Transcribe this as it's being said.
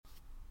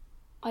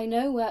I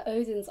know where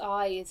Odin's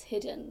eye is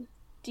hidden,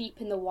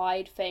 deep in the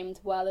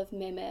wide-famed well of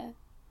Mimir.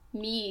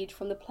 Mead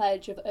from the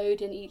pledge of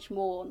Odin each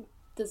morn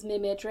does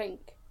Mimir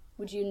drink.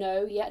 Would you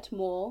know yet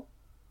more?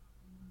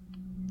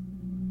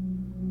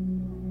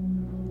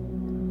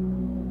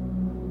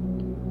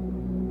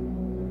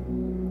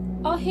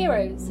 Our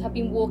heroes have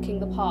been walking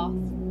the path.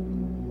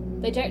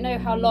 They don't know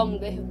how long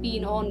they have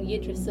been on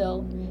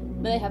Yggdrasil,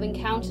 but they have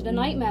encountered a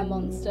nightmare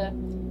monster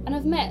and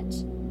have met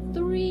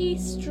 3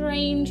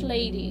 strange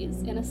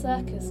ladies in a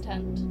circus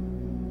tent.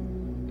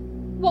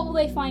 What will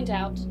they find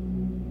out?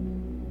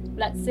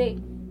 Let's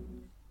see.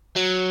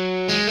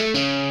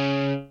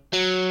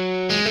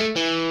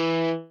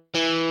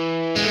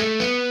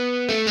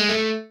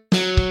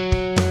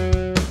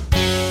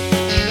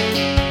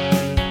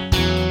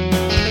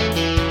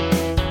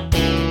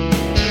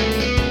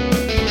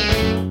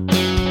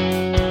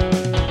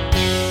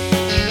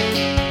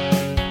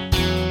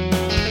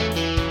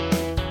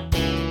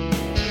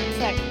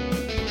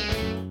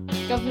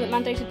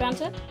 Government-mandated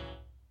banter?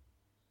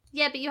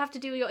 Yeah, but you have to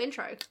do your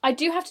intro. I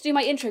do have to do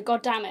my intro,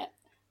 god damn it.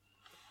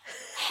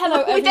 Hello,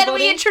 everybody. Then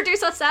we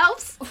introduce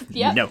ourselves?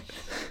 Yep. No.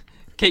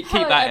 Keep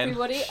Hello, that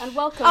everybody, and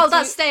welcome Oh, to...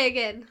 that's staying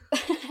in.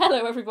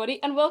 Hello,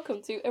 everybody, and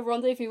welcome to A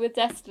Rendezvous with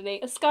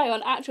Destiny, a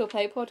Sky-On actual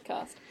play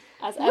podcast.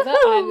 As ever,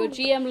 I am your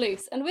GM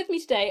Luce, and with me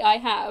today I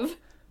have...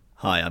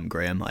 Hi, I'm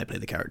Graham. I play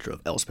the character of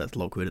Elspeth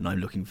Lockwood, and I'm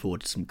looking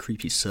forward to some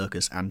creepy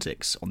circus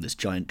antics on this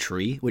giant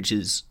tree, which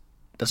is...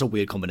 That's a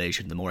weird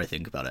combination, the more I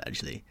think about it,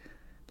 actually.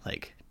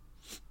 Like,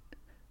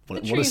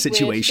 what a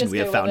situation we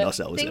have found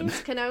ourselves in.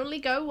 Things can only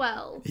go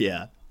well.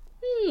 Yeah.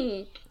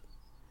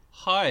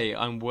 Hi,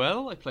 I'm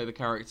Will. I play the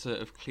character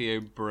of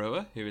Cleo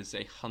Brewer, who is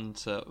a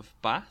hunter of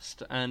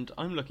Bast, and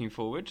I'm looking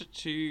forward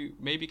to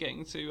maybe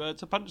getting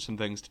to punch some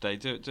things today,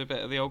 do a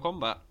bit of the old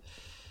combat,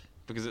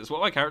 because it's what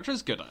my character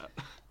is good at.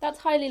 That's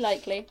highly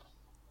likely.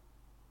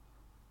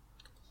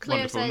 Cleo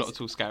Wonderful, says, not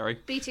at all scary.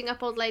 beating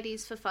up old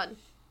ladies for fun.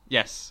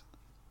 Yes.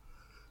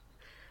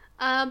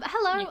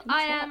 Hello,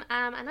 I am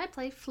Am, and I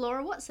play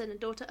Flora Watson, a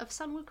daughter of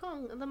Sun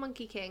Wukong, the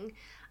Monkey King.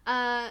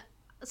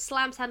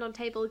 Slams hand on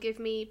table, give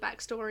me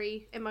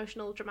backstory,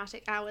 emotional,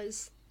 dramatic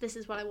hours. This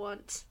is what I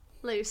want.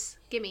 Loose,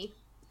 gimme.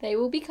 They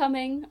will be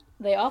coming.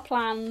 They are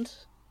planned.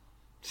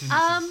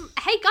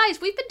 Hey guys,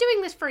 we've been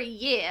doing this for a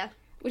year.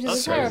 Which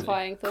is a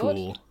terrifying thought.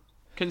 Cool.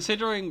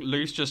 Considering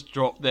Luce just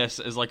dropped this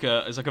as like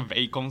a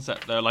vague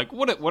concept, they're like,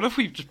 what if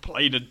we just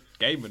played a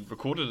game and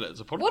recorded it as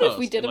a podcast? What if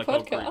we did in, a like, our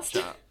group podcast?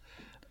 chat?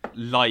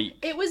 Like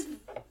It was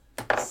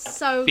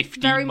so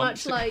 15 very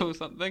months much ago like or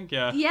something,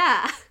 yeah.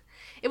 yeah.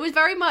 It was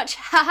very much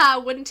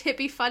haha, wouldn't it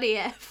be funny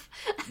if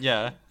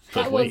Yeah.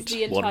 That But was wait,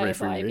 the one entire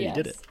referee vibe, really yes.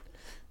 did it.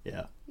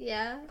 Yeah.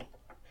 Yeah.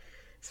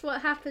 It's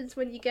what happens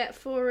when you get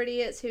 4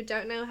 idiots who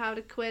don't know how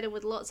to quit and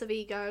with lots of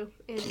ego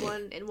in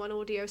one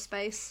audio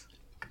space.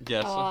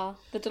 Yes. Ah,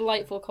 the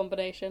delightful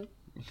combination.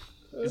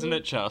 Isn't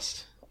it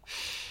just?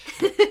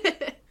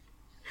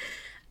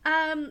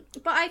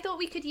 But I thought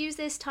we could use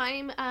this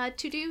time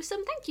to do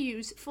some thank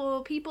yous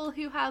for people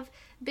who have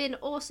been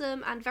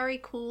awesome and very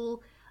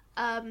cool,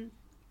 and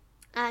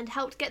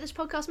helped get this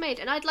podcast made.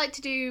 And I'd like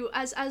to do,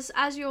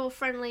 as your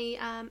friendly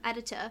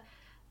editor,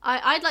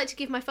 I'd like to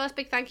give my first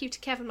big thank you to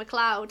Kevin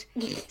MacLeod.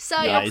 So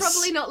Nice. You're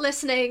probably not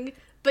listening,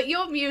 but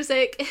your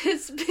music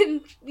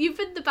you've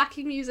been the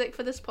backing music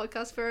for this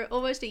podcast for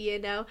almost a year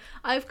now.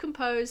 I've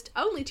composed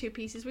only 2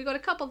 pieces. We got a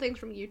couple things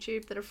from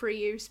YouTube that are free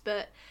use,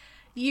 but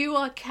you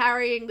are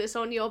carrying this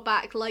on your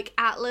back like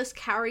Atlas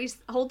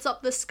holds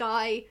up the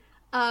sky,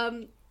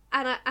 and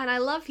I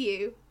love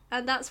you,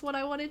 and that's what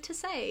I wanted to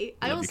say.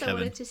 I Love you, also Kevin.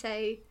 wanted to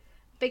say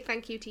big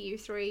thank you to you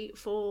 3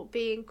 for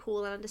being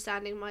cool and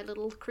understanding my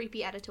little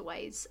creepy editor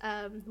ways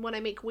when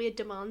I make weird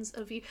demands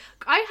of you.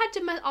 I had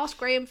to ask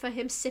Graham for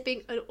him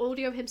sipping an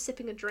audio of him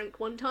sipping a drink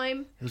one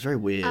time. It was very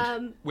weird.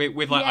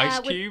 With like Yeah, ice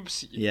with-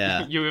 cubes?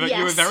 Yeah. You were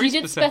Yes. very You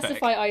did specific.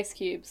 specify ice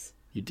cubes.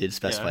 You did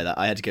specify Yeah. that.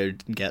 I had to go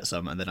and get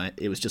some, and then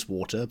it was just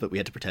water, but we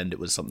had to pretend it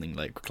was something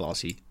like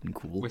classy and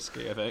cool.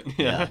 Whiskey, I think.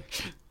 Yeah.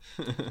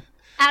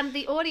 And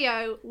the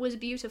audio was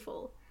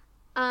beautiful.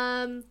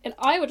 And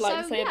I would like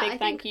So, to say yeah, a I big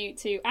thank you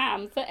to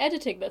Am for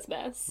editing this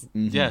mess.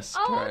 Yes,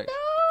 Oh correct.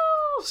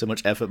 no! So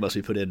much effort must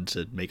be put in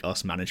to make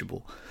us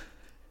manageable.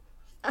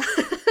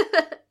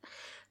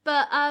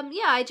 But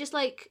yeah,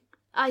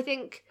 I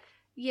think,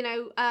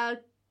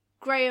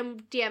 Graham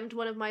DM'd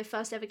one of my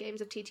first ever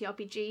games of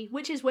TTRPG,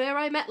 which is where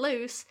I met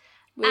Luce.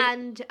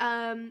 And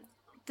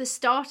the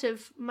start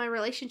of my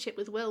relationship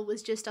with Will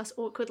was just us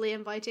awkwardly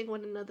inviting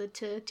one another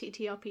to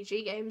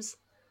TTRPG games.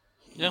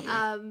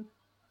 Yeah.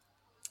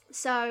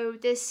 So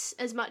this,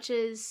 as much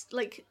as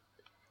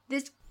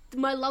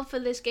my love for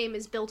this game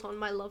is built on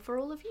my love for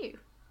all of you.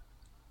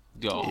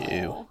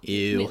 Oh.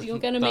 Ew. You're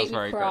going to That's make me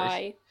very cry.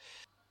 gross.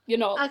 You're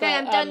not. Okay, but,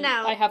 I'm done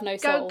now. I have no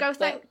soul. Go but-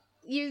 thank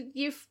you.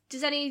 Do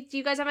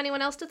you guys have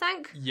anyone else to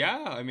thank?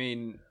 Yeah, I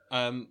mean,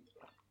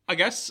 I I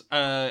guess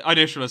I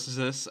know she'll listen to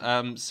this,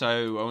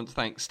 so I want to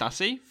thank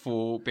Stassi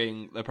for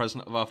being the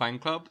president of our fan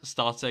club,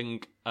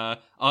 starting our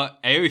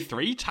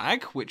AO3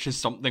 tag, which is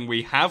something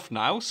we have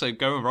now, so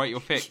go and write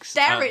your fics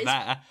There is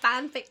there.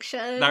 fan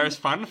fiction. There is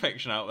fan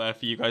fiction out there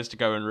for you guys to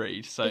go and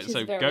read, so Which is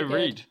very go good.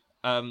 read.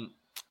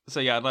 So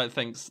yeah, I'd like to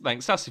thank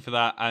Stassi for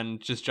that, and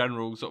just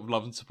general sort of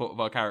love and support of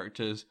our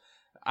characters,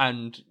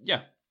 and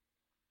yeah,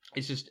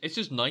 it's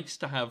just nice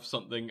to have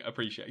something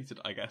appreciated,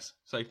 I guess.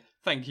 So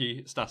thank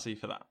you, Stassi,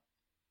 for that.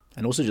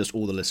 And also just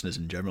all the listeners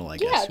in general, I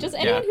guess. Yeah, who just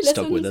anyone who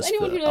stuck with listens, us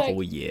anyone for who a like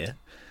whole year.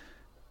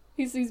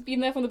 who's been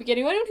there from the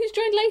beginning, anyone who's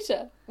joined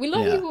later. We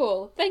love Yeah. you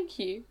all. Thank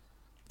you.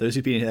 Those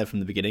who've been here from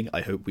the beginning,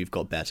 I hope we've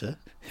got better.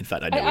 In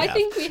fact, I know we I have.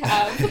 think we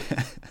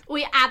have.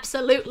 We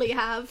absolutely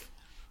have.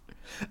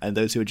 And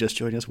those who are just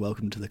joining us,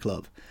 welcome to the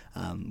club.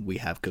 We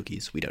have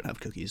cookies. We don't have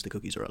cookies. The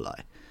cookies are a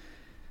lie.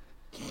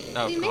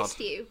 Oh, We God. missed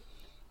you.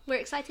 We're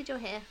excited you're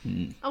here.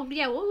 Oh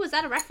yeah, what was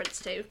that a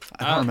reference to?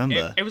 I can't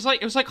remember. It was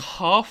like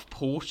half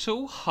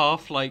Portal,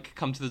 half like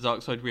Come to the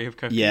Dark Side. We have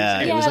cookies. Yeah,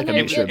 it was like a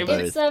mixture of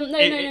it's, both.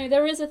 no.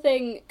 There is a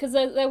thing because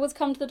there was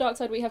 "Come to the Dark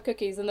Side, we have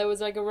cookies," and there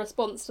was like a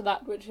response to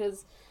that, which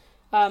is,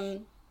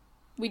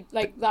 we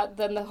like that.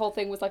 Then the whole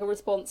thing was like a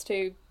response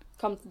to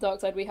 "Come to the Dark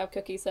Side, we have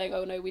cookies," saying,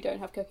 "Oh no, we don't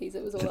have cookies."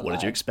 It was all. What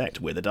did you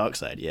expect? We're the dark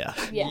side, yeah.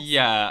 Yes,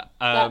 Yeah.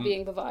 that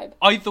being the vibe.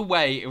 Either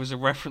way, it was a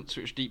reference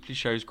which deeply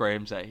shows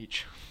Graham's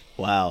age.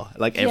 Wow,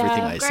 like everything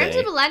Yeah. I Graham's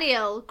say. a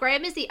millennial.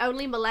 Graham is the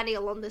only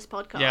millennial on this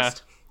podcast. Yeah.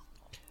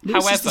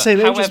 Luke's just the same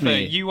age as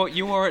me. you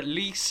are at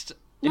least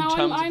in No,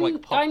 terms of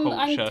like pop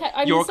culture.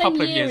 I'm You're a the same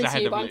couple of year years as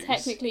ahead you, of but I'm Luke's.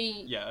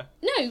 technically. Yeah.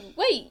 No,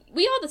 wait,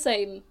 we are the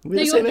same. We're no,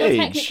 the same you're age.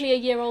 technically a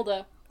year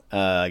older.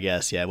 I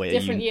guess, yeah. Wait, are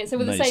Different you year, so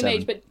we're the same 97?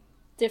 age, but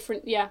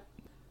different. Yeah.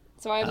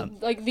 So I'm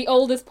like the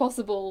oldest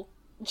possible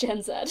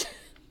Gen Z.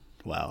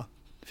 Wow,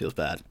 feels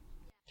bad.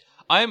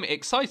 I am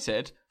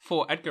excited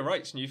for Edgar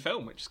Wright's new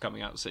film, which is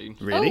coming out soon.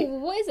 Really? Oh,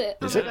 what is it?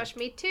 Is Oh it? my gosh,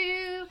 me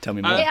too. Tell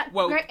me more.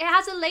 Well- It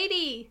has a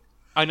lady.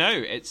 I know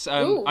it's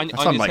Ooh. Anya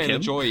sound like him.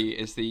 Taylor-Joy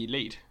is the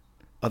lead,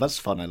 Oh, that's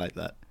fun. I like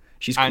that.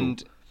 She's cool.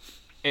 and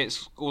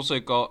it's also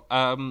got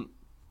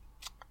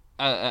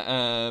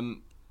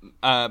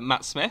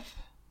Matt Smith,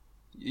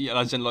 yeah,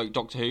 as in like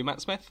Doctor Who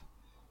Matt Smith.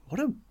 What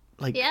a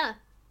Yeah.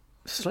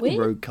 slightly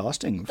Weird. rogue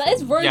casting. That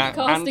is from rogue Yeah,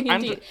 casting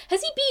and- indeed.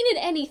 Has he been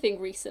in anything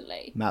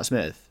recently? Matt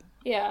Smith.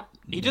 Yeah.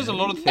 He does a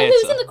lot of Oh, theatre.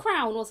 he was in The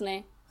Crown, wasn't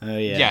he? Oh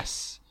yeah.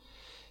 Yes.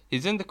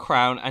 He's in The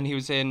Crown, and he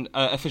was in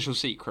Official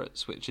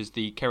Secrets, which is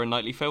the Keira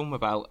Knightley film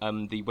about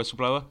the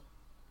whistleblower.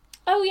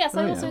 Oh yes,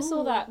 I Oh, also yeah.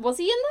 saw that. Was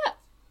he in that?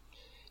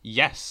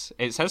 Yes,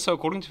 it says so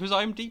according to his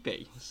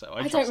IMDb. So I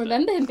I trust don't it.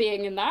 remember him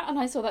being in that, and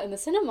I saw that in the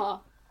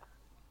cinema.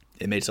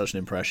 It made such an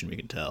impression. We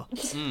can tell.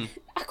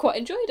 I quite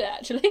enjoyed it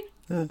actually,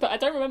 but I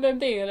don't remember him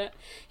being in it.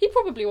 He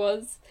probably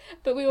was,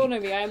 but we all know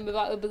me. I am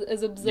about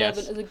as observant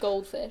Yes. as a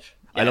goldfish.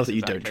 I love Yes, that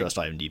you don't exactly. trust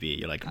IMDb.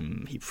 You're like,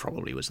 he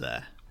probably was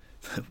there.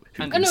 Who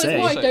And- Oh can no, it's say?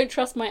 more I So- don't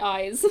trust my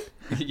eyes.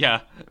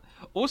 Yeah.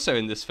 Also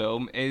in this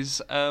film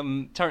is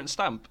Terrence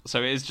Stamp,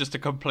 so it is just a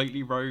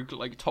completely rogue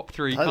like top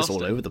three That is casting.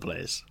 all over the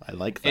place. I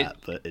like that,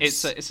 but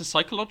it's it's a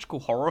psychological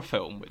horror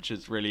film, which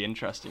is really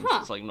interesting. 'Cause Huh.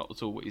 It's like not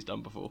at all what he's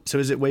done before. so.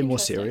 Is it way more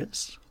Interesting.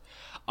 serious?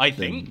 I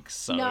think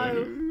so.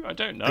 No. I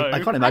don't know.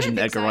 I can't imagine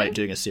think Edgar so. Wright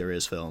doing a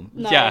serious film.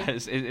 No. Yeah,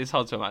 it's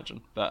hard to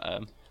imagine, but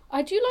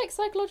I do like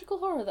psychological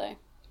horror though.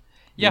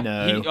 yeah.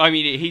 No. I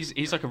mean,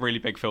 he's like a really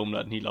big film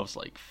nerd, and he loves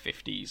like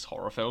 50s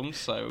horror films.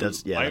 So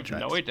Yeah, I that have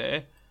no tracks.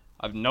 idea.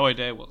 I have no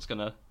idea what's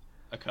gonna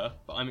occur,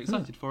 but I'm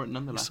excited for it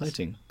nonetheless.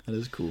 Exciting. That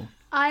is cool.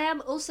 I am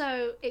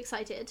also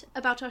excited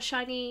about our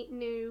shiny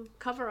new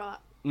cover art.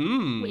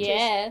 Mm. Which is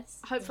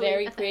Yes, hopefully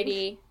very a thing.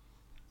 pretty.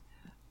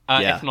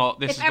 Yeah. If not,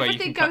 this If is where you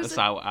everything can cut goes- this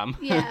out, Am.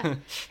 Yeah.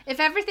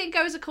 If everything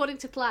goes according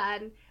to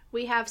plan,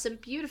 we have some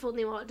beautiful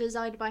new art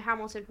designed by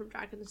Hamilton from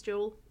Dragon's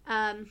Duel.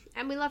 And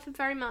we love him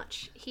very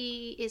much.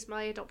 He is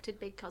my adopted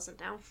big cousin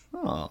now.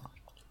 Oh,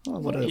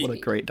 what a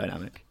great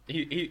dynamic.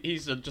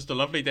 He's just a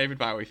lovely David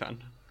Bowie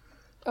fan.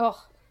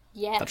 Oh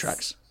yes, That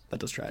tracks. That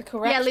does track.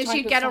 Correct. Yeah, Lucy, type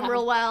you of get on fan.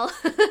 real well.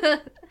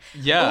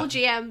 Yeah. All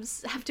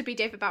GMs have to be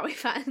David Bowie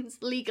fans,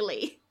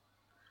 legally.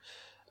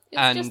 It's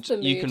And just the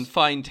you mood. can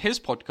find his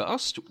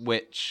podcast,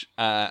 which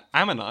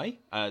Am and I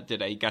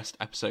did a guest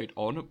episode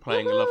on,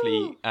 playing a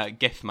lovely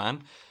GIF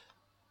man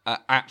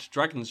at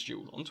Dragon's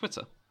Duel on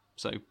Twitter.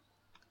 So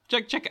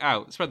check it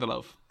out. Spread the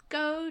love.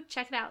 Go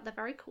check it out, they're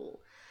very cool.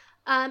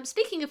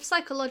 Speaking of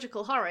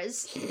psychological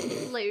horrors,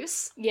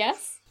 Luce,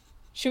 Yes.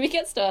 Should we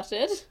get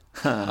started?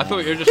 I thought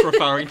you were just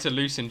referring to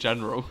Loose in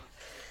general.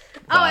 Oh,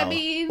 I Wow.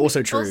 mean,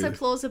 Also true. also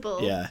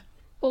plausible. Yeah,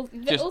 Well,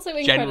 they're Just also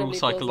general incredibly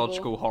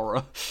psychological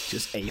horror.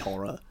 just a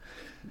horror.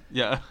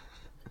 Yeah.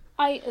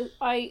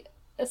 I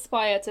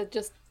aspire to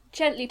just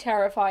gently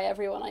terrify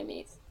everyone I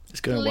meet. It's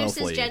going well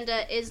Luce's for you.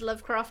 gender is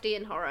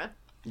Lovecraftian horror.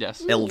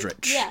 Yes.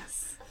 Eldritch.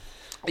 Yes.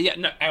 Yeah,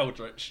 no,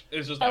 Eldritch. It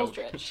was just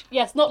Eldritch.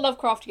 Yes, not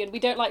Lovecraftian. We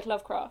don't like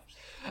Lovecraft.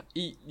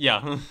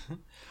 Yeah.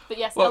 But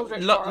yes, Well,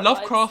 Eldritch horror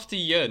vibes.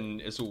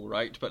 Lovecraftian is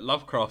alright, but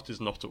Lovecraft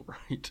is not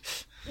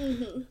alright.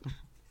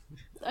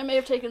 I may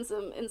have taken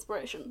some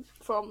inspiration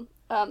from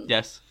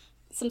Yes.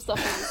 some stuff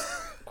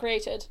he's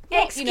created.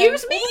 Excuse me? All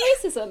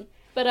the racism.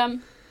 But,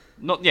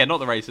 Not the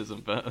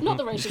racism, but not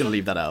the I'm just gonna racism.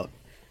 leave that out.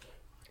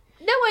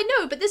 No, I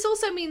know, but this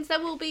also means there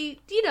will be,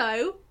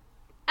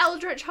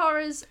 eldritch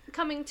horrors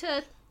coming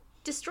to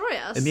destroy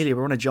us. Amelia,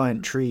 we're on a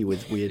giant tree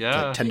with weird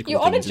like, tentacle You're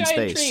on a things in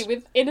giant space.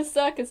 tree in a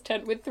circus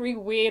tent with 3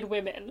 weird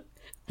women.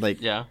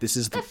 Like, Yeah. this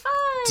is They're fun.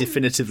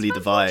 definitively It's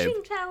the fun vibe.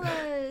 fortune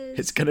tellers.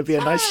 It's gonna be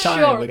a nice time.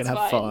 Sure, We're it's gonna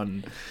have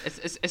fine. fun.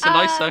 It's a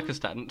nice circus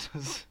tent.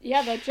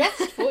 Yeah, they're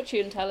just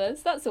fortune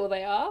tellers. That's all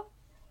they are.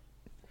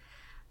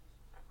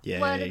 Yay.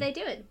 What are they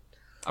doing?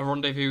 A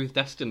rendezvous with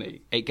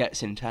destiny. It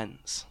gets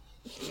intense.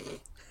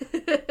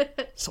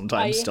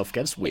 Sometimes I stuff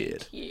gets hate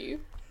weird.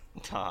 You.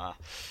 Ah,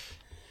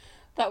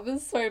 That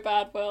was so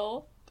bad,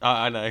 Will.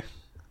 I know.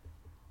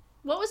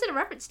 What was it a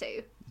reference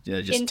to?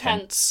 Yeah, just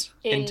Intense.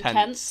 tense.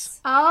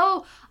 Intense.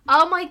 Oh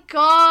my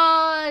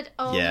god!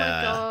 Oh Yeah,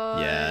 my god!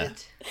 yeah.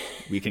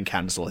 We can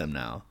cancel him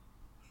now.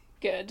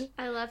 Good.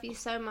 I love you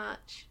so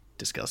much.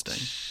 Disgusting.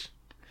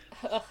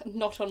 Ugh,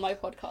 not on my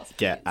podcast.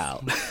 Get please.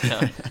 out.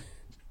 Yeah.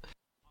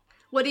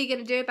 What are you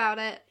gonna do about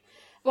it?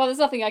 Well, there's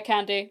nothing I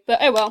can do, but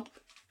oh well.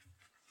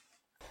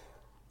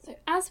 So,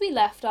 as we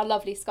left our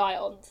lovely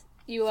Skyons,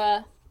 you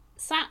were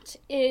sat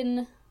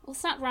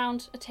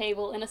round a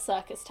table in a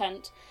circus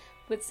tent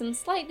with some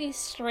slightly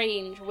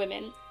strange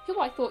women, who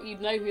I thought you'd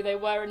know who they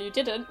were and you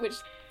didn't, which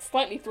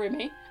slightly threw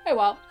me. Oh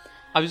well.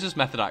 I was just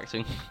method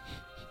acting.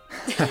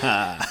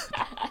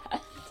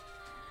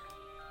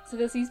 So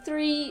there's these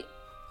 3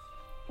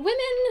 women,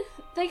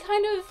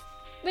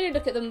 when you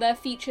look at them, their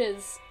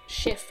features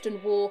shift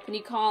and warp and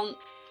you can't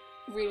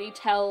really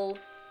tell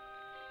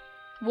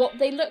what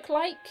they look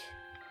like.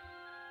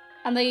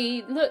 And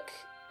they look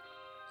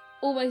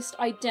almost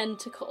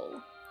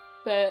identical,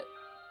 but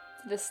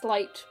the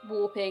slight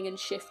warping and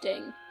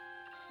shifting,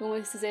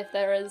 almost as if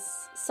there is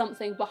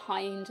something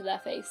behind their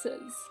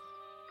faces.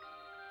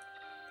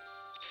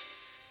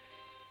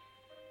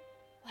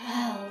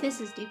 Well,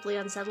 This is deeply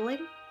unsettling.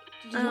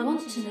 do you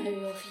want to know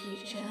your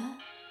future?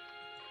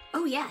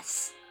 Oh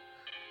yes.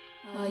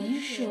 Are you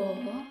sure?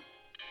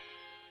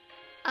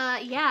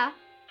 Yeah.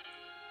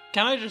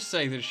 Can I just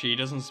say that she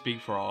doesn't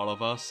speak for all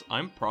of us?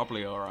 I'm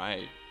probably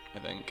alright, I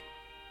think.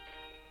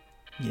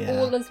 Yeah.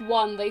 All as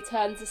one, they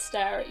turn to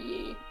stare at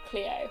you,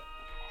 Cleo.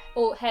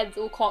 All heads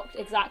all cocked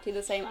exactly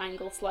the same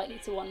angle, slightly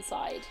to one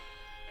side.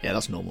 Yeah,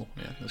 that's normal.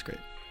 Yeah, that's great.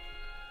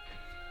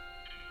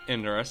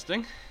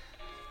 Interesting.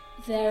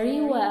 Very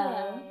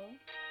well.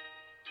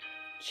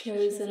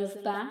 Chosen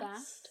of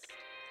Bast,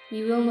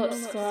 we will not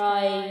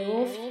scry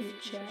your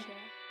future.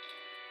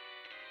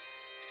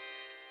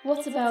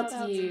 What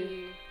about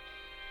you,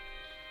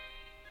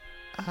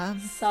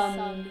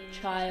 son,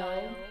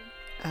 child?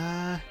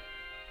 I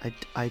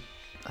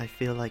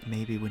feel like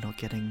maybe we're not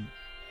getting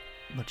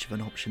much of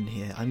an option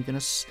here. I'm gonna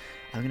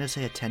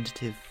say a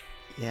tentative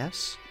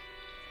yes.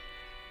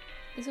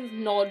 They sort of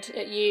nod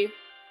at you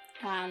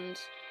and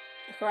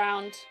look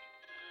around.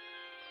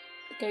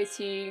 They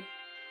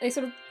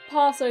sort of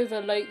pass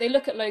over Loki. They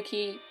look at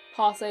Loki,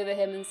 pass over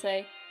him, and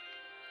say,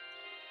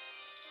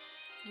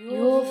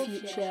 "Your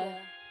future,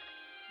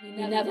 we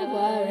never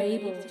were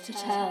able to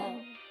tell.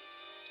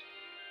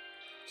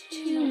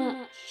 Too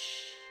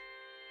much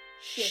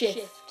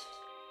shift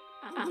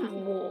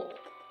and warp.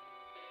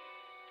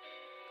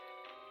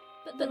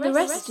 But the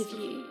rest of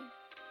you,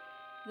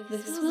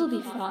 this will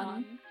be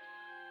fun."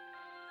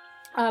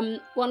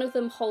 One of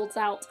them holds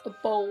out a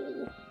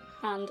bowl,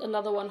 and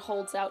another one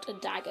holds out a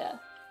dagger.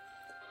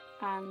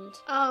 And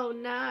Oh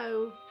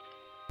no.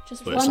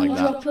 just Well, it's one like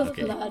that. drop of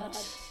Okay. blood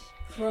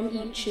from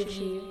each of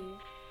you.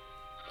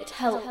 It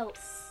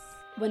helps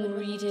when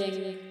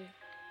reading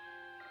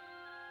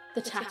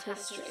the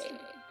tapestry.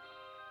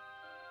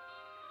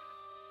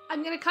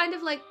 I'm gonna kind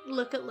of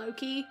look at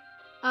Loki.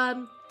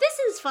 This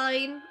is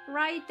fine,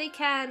 right? They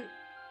can't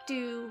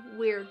do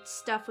weird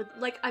stuff with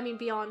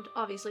beyond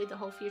obviously the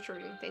whole future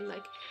reading thing.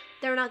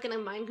 They're not gonna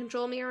mind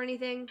control me or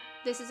anything.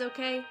 This is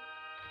okay.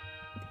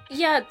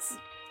 Yeah,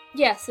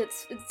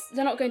 it's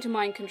they're not going to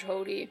mind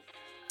control you.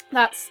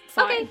 That's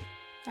fine.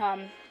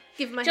 Okay.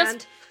 Give him my Just-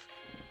 hand.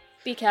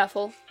 Be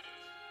careful.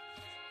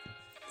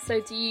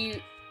 So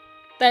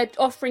they're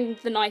offering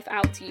the knife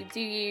out to you. Do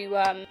you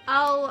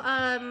I'll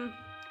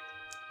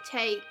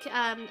take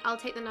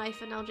the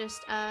knife and I'll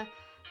just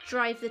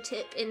drive the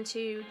tip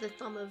into the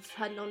thumb of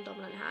her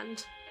non-dominant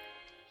hand.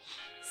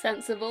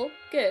 sensible?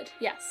 Good.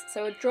 Yes.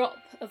 So a drop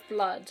of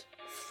blood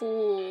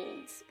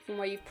falls from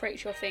where you've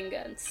pricked your finger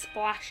and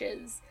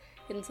splashes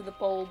into the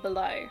bowl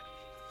below.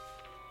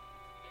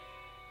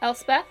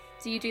 Elspeth,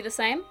 do you do the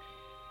same?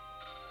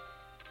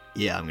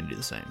 Yeah, I'm gonna do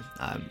the same.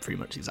 Pretty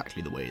much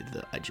exactly the way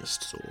that I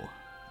just saw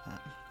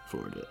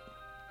forward it.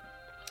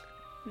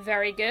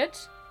 Very good.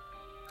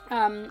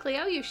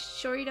 Cleo, you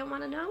sure you don't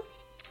want to know?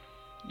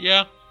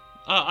 Yeah,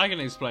 I can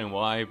explain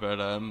why, but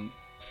I'm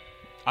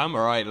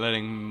alright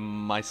letting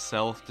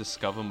myself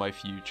discover my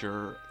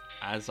future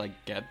as I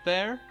get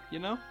there, you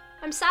know?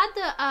 I'm sad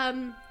that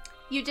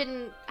you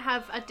didn't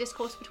have a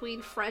discourse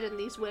between Fred and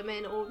these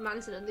women or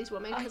Madison and these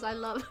women, because I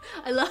love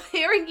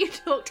hearing you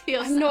talk to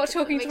yourself. I'm not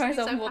talking It to makes me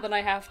myself so more happy. than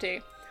I have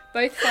to.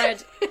 Both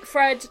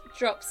Fred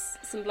drops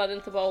some blood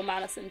into the bowl,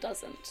 Madison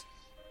doesn't.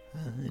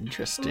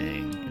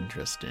 Interesting.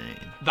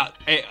 That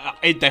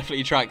it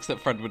definitely tracks that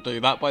Fred would do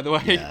that. By the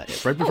way, Yeah,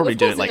 Fred would Oh, probably of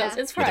do course it like it does.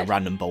 It's with a Fred.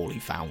 random bowl he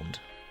found,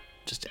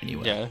 just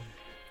anywhere. yeah.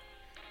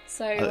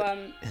 So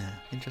Yeah,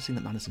 interesting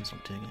that Madison's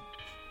not doing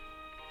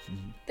it.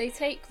 they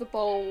take the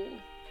bowl,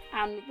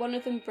 and one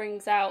of them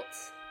brings out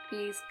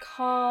these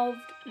carved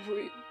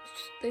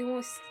they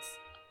almost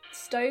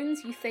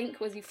stones, you think,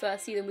 as you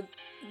first see them, with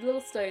little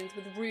stones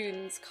with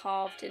runes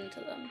carved into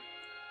them.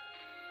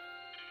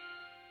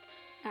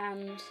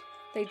 And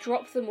they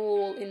drop them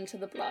all into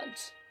the blood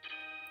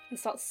and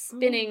start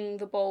spinning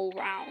the bowl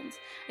round.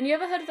 And you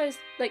ever heard of those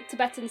like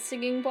Tibetan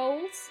singing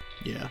bowls?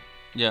 Yeah.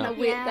 Yeah. Then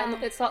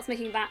Yeah. it starts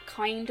making that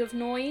kind of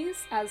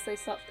noise as they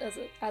start as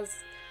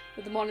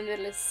the mon in the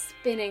middle is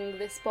spinning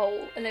this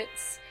bowl, and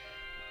it's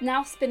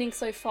now spinning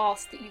so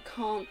fast that you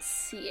can't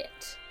see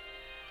it.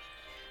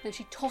 And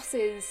she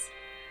tosses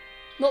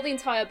not the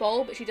entire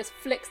bowl, but she just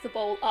flicks the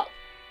bowl up.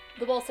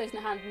 The bowl stays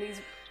in her hand, and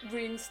these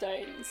rune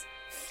stones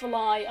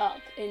fly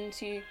up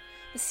into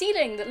the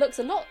ceiling that looks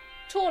a lot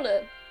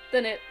taller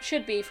than it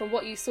should be from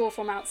what you saw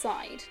from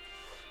outside.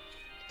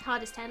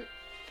 TARDIS tent.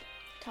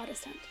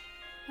 TARDIS tent.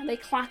 And they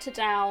clatter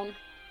down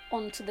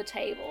onto the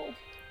table.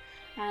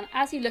 And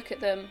as you look at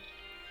them,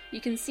 you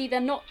can see they're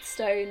not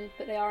stone,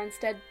 but they are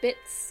instead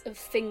bits of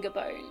finger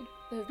bone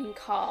that have been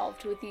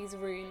carved with these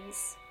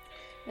runes.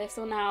 They're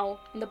still now,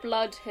 and the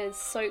blood has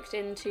soaked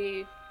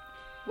into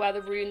where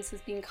the runes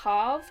has been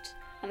carved,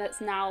 and it's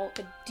now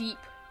a deep,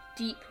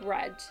 deep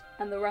red,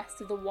 and the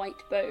rest of the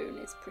white bone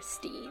is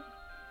pristine.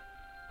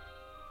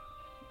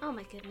 Oh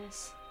my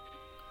goodness.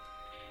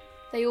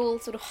 They all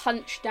sort of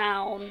hunch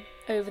down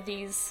over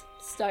these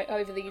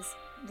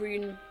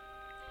rune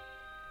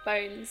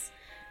bones,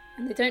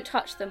 and they don't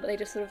touch them, but they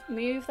just sort of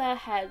move their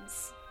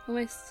heads,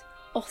 almost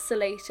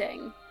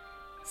oscillating,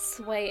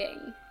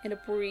 swaying in a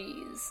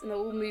breeze, and they're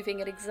all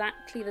moving at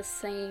exactly the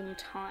same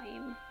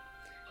time.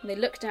 And they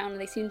look down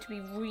and they seem to be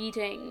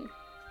reading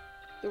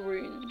the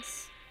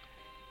runes.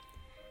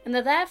 And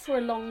they're there for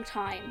a long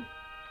time.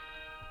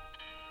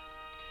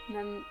 And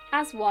then,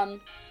 as one,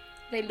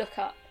 they look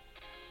up.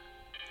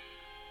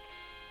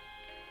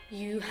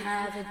 You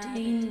have a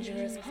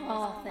dangerous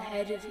path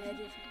ahead of you.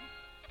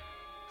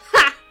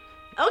 Ha!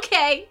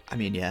 Okay. I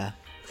mean, yeah.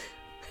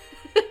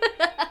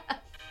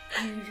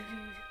 You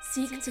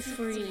seek to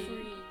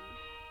free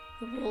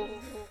the wolf.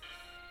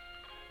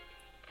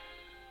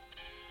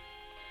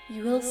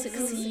 You will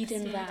succeed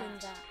in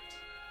that.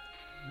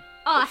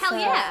 Oh, hell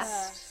yeah.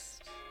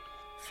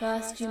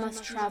 First you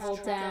must travel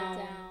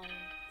down,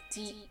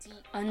 deep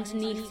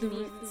underneath the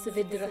roots of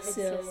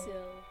Yggdrasil,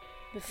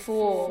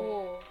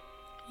 before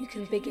you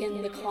can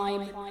begin the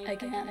climb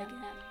again.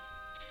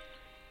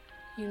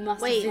 You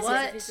must Wait, visit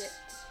what?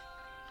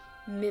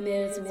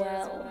 Mimir's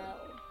well,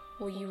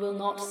 or you will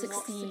not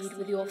succeed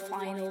with your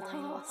final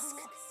task.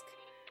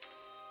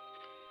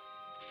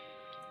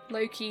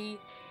 Loki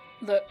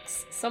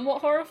looks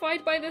somewhat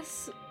horrified by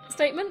this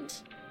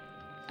statement.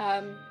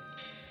 And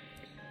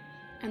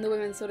the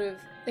women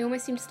they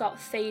almost seem to start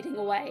fading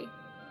away.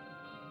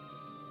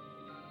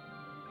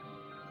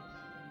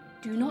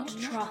 Do not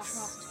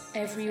trust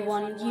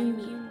everyone you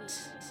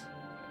meet.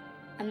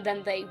 And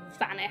then they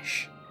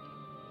vanish.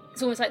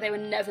 It's almost like they were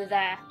never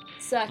there.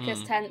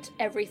 Circus tent,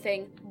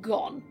 everything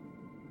gone.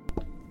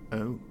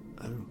 Oh.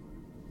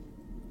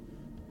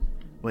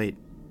 Wait,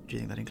 do you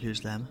think that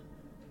includes them?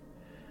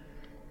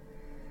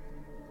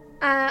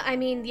 I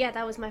mean, yeah,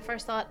 that was my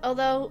first thought.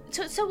 Although,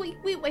 so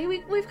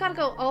we've got to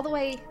go all the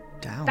way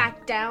Down.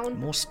 back down.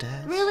 More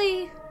stairs.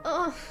 Really?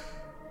 Ugh.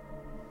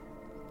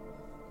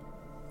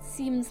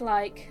 Seems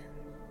like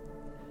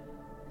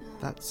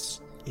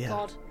That's... yeah.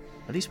 God.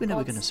 At least we know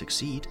we're Gods. going to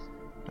succeed.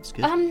 That's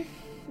good.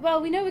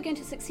 Well, we know we're going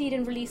to succeed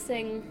in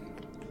releasing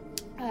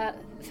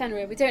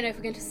Fenrir. We don't know if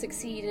we're going to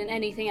succeed in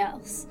anything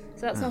else.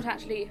 So that's not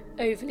actually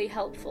overly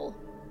helpful.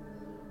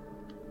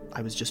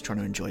 I was just trying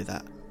to enjoy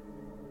that.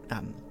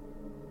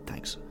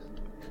 Thanks.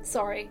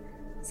 Sorry.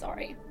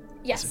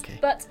 Yes, That's okay.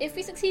 but if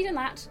we succeed in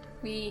that,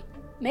 we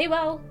may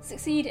well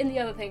succeed in the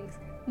other things.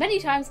 Many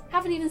times,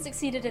 haven't even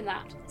succeeded in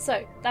that.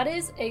 So, that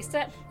is a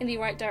step in the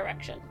right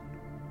direction.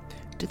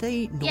 Do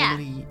they Yeah.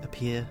 normally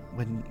appear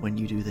when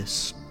you do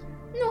this?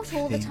 Not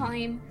all the Thing.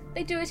 time.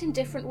 They do it in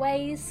different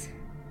ways.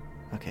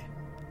 Okay.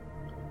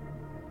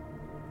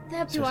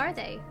 They're Who are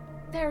they?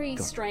 very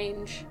Go on.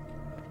 strange.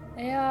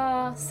 They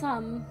are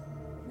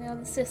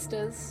the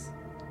sisters.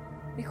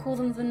 We call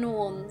them the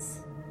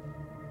Norns.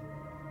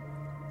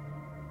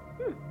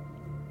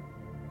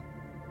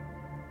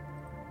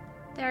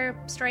 They're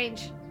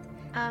strange.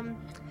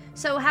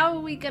 So how are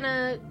we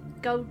gonna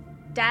go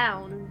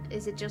down?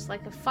 Is it just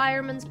like a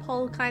fireman's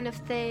pole kind of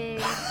thing?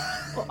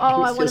 Or,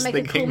 oh, I want just to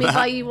make a thinking that.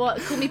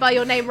 call me by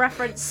your name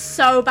reference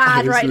so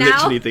bad right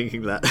now.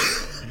 thinking that.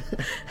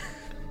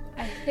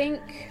 I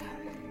think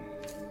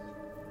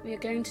we are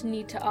going to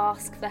need to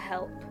ask for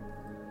help.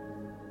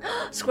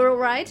 Squirrel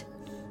ride?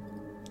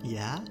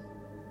 Yeah?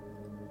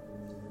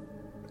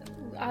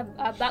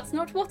 That's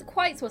not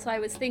quite what I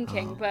was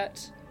thinking,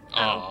 but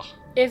Ah.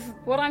 if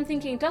what I'm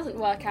thinking doesn't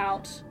work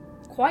out,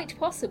 quite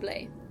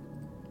possibly.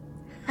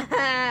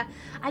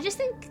 I just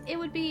think it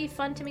would be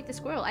fun to meet the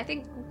squirrel. I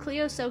think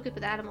Cleo's so good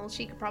with animals,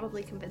 she could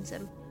probably convince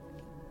him.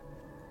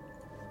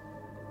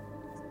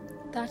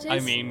 That is I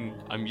mean,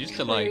 I'm used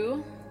to like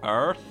true.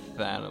 earth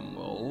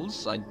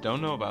animals. I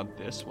don't know about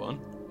this one.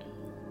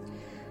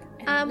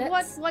 And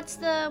let's- What's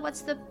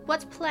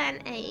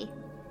plan A?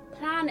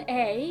 Plan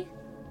A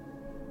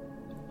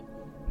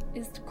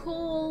is to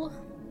call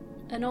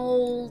an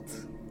old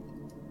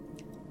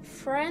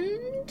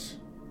friend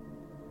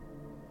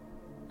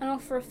and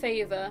offer a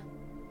favour.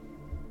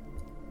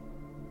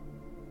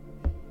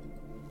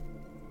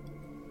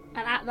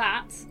 And at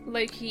that,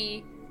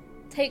 Loki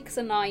takes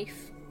a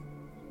knife,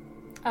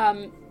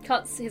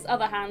 cuts his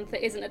other hand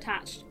that isn't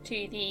attached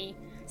to the,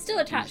 still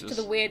attached to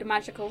Jesus. the weird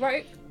magical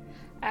rope,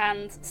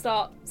 and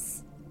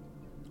starts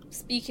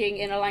speaking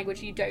in a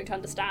language you don't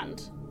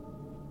understand.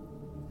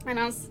 And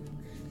as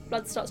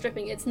blood starts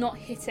dripping, it's not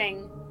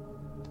hitting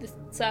the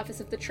surface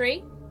of the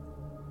tree.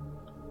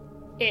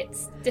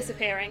 It's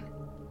disappearing.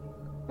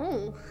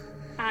 Ooh.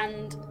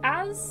 And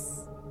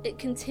as it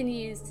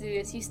continues to do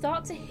this, you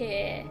start to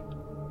hear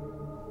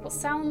what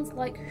sounds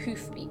like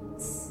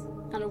hoofbeats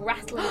and a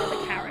rattling of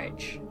a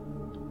carriage.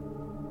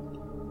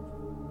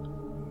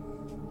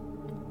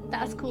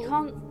 That's You cool.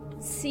 can't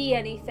see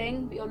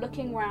anything, but you're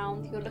looking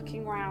round,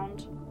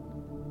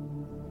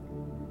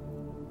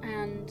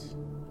 and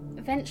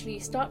eventually you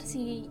start to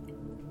see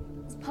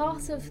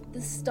part of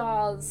the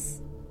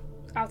stars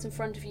out in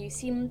front of you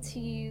seem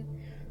to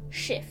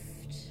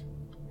shift.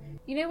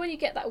 You know when you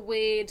get that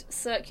weird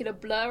circular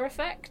blur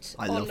effect?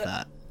 I love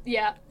that.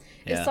 Yeah.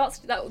 It Yeah. starts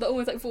to do that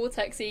almost like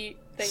vortexy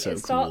thing. So It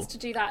starts cool. to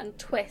do that and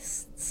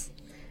twists.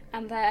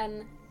 And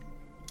then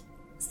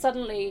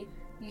suddenly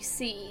you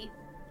see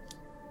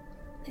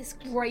this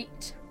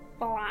great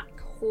black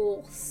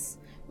horse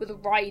with a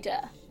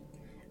rider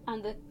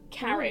and the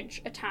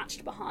carriage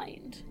attached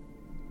behind.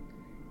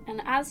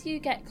 And as you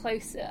get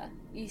closer,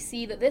 you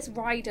see that this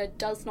rider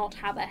does not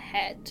have a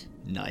head.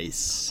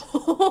 Nice.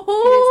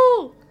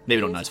 Ooh.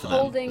 Maybe not It's nice for them.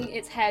 holding but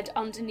its head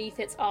underneath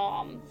its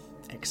arm.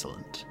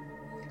 excellent.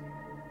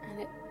 And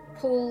it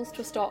pulls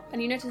to a stop,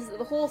 and you notice that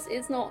the horse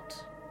is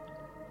not...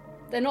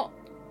 They're not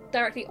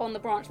directly on the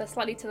branch, they're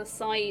slightly to the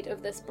side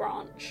of this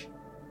branch.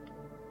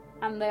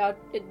 And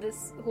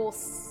this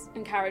horse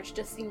and carriage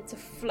just seem to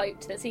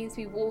float. They seem to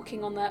be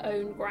walking on their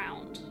own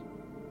ground.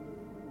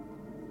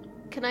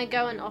 Can I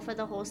go and offer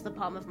the horse the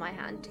palm of my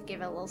hand to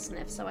give it a little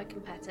sniff so I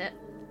can pet it?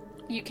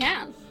 You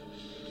can.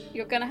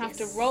 You're gonna have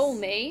Yes. to roll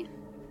me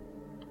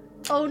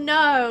Oh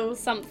no!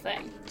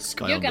 something.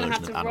 Sky You're on gonna version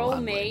have of to animal roll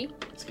handling. me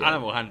Let's go.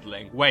 Animal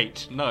handling.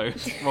 Wait, no,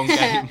 wrong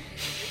game.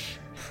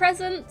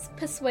 presence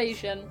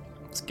persuasion.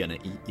 It's gonna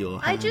eat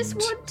your hand. I just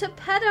want to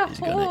pet a It's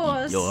horse.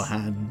 gonna eat your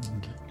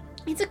hand.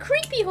 It's a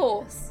creepy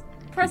horse.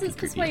 Presence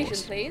Creepy persuasion,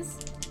 horse. please.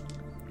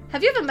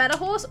 Have you ever met a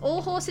horse?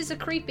 All horses are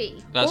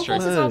creepy. That's All true.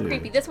 horses are No.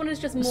 creepy. This one is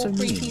just more That's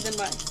so creepy mean. than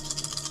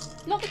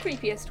most. Not the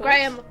creepiest horse.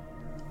 Graham,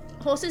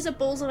 horses are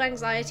balls of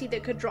anxiety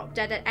that could drop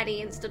dead at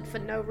any instant for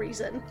no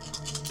reason.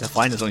 They're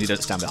fine as long as you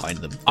don't stand behind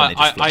them. Then they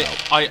just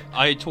flip out.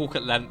 I talk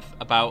at length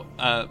about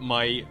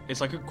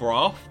it's like a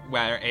graph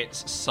where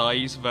it's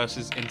size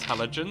versus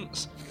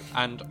intelligence,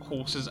 and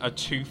horses are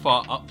too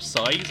far up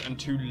size and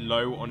too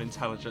low on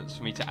intelligence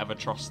for me to ever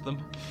trust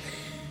them.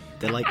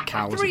 They're like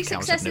cows. 3 if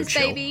cows have no successes,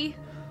 shell. baby.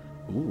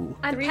 Ooh,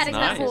 I'm 3 petting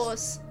that successes.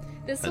 horse.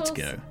 This let's horse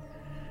go.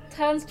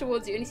 turns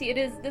towards you, and you see it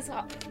is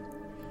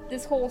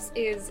this horse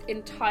is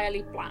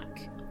entirely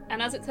black.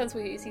 And as it turns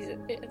towards you, you see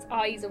its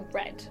eyes are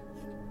red,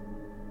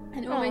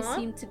 and it almost Aw.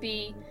 seem to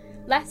be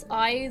less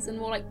eyes and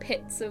more like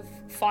pits of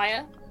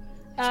fire.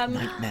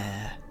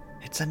 Nightmare.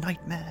 It's a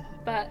nightmare.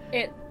 But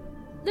it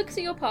looks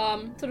at your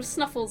palm, sort of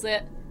snuffles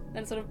it,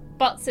 then sort of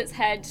butts its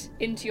head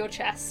into your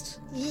chest.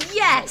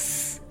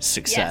 Yes!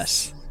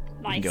 Success.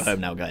 We Nice. can go home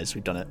now, guys.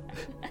 We've done it.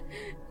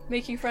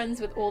 Making friends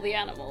with all the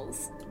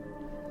animals.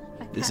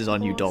 This Pet is our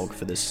new horse. dog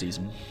for this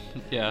season.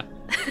 Yeah.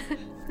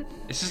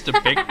 This is the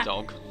big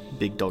dog.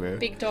 Big doggo.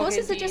 Big dog.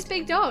 Horses are indeed. just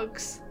big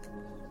dogs.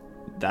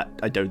 That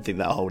I don't think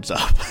that holds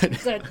up.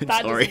 So I'm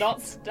that sorry. does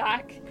not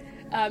stack.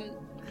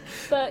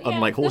 But yeah,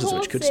 Unlike horses, the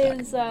horse which could stack.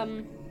 is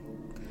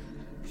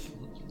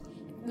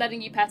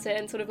letting you pet it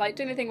and sort of like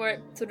doing the thing where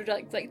it sort of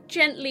like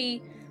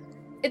gently.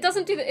 It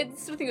doesn't do that.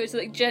 It's sort of thing where it's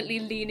like gently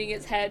leaning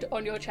its head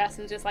on your chest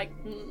and just like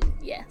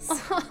yes,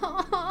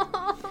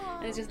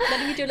 and it's just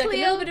letting you do like a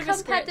Cleo, little bit of a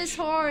come pet scritch. this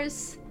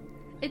horse.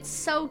 It's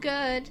so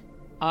good.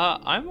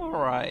 I'm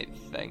alright,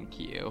 thank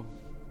you.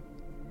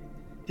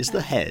 Is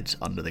the head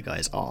under the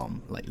guy's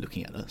arm, like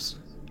looking at us?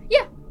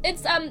 Yeah,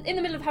 it's in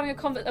the middle of having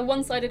a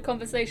one-sided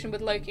conversation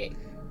with Loki.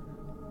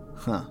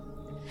 Huh.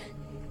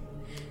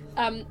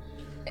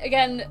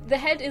 Again, the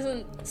head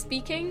isn't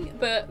speaking,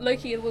 but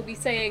Loki will be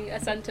saying a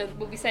sentence,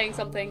 will be saying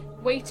something,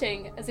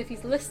 waiting as if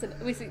he's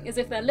as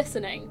if they're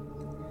listening,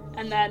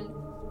 and then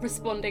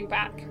responding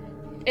back.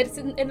 It's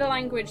in a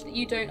language that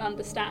you don't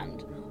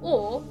understand.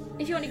 Or,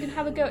 if you want, you can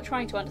have a go at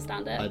trying to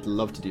understand it. I'd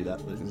love to do that.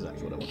 That's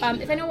exactly what I want to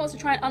do. If anyone wants to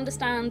try and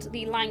understand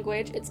the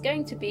language, it's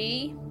going to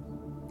be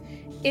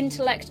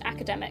intellect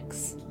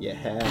academics.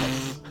 Yeah.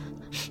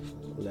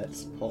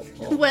 Let's pop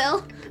off.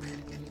 Will,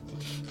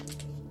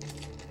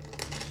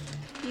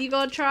 you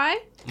gonna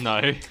try? No.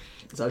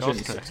 It's actually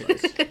only 6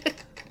 dice.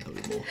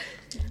 Probably more.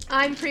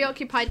 I'm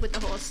preoccupied with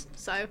the horse,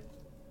 so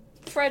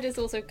Fred is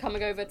also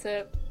coming over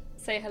to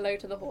say hello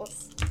to the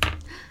horse.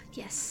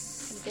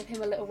 yes. Give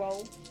him a little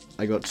roll.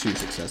 I got 2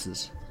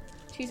 successes.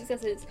 2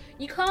 successes.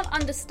 You can't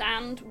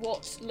understand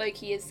what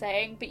Loki is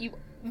saying, but you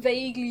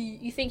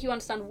think you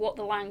understand what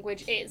the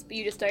language is, but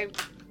you just don't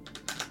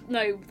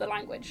know the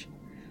language.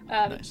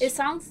 Nice. It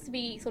sounds to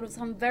be sort of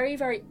some very,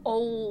 very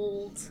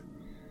old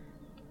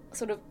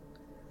sort of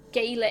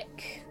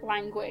Gaelic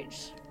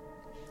language.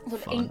 Sort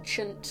of Fun.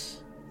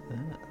 ancient.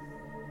 Ah.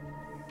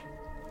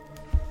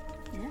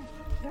 Yeah,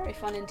 very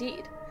fun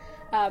indeed.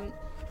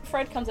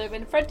 Fred comes over,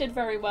 and Fred did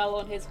very well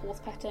on his horse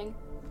petting.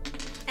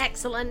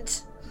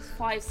 Excellent.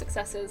 5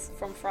 successes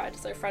from Fred,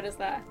 so Fred is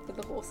there with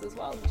the horse as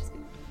well, which is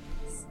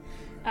nice.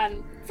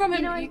 And from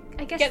him, I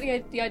guess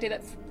get the idea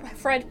that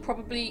Fred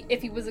probably,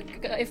 if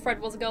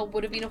Fred was a girl,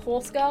 would have been a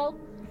horse girl.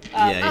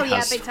 Oh,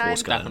 yeah, big time.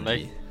 horse girl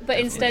Definitely. energy. But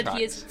instead, tracks.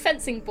 he is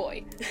fencing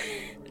boy,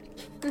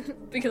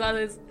 because that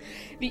is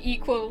the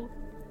equal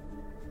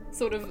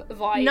sort of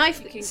vibe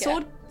Knife you can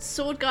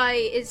sword guy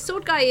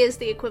is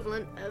the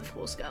equivalent of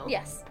horse girl. get.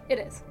 Yes, it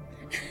is.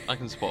 I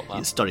can spot You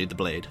that. studied the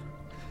blade.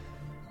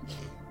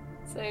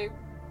 So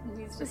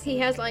he's just He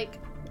has like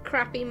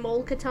crappy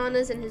mole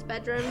katanas in his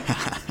bedroom.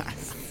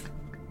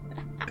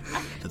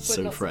 That's would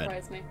so not Fred.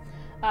 surprise me.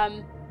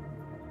 And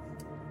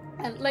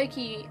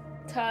Loki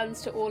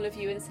turns to all of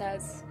you and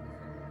says,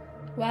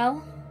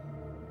 "Well,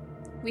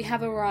 we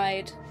have a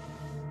ride."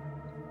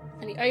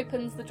 And he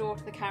opens the door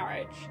to the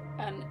carriage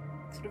and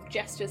sort of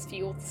gestures for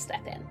you all to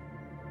step in.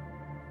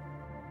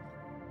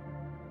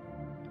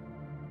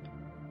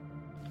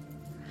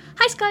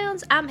 Hi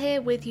Scions, I'm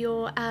here with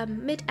your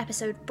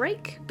mid-episode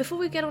break. Before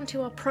we get on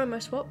to our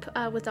promo swap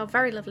with our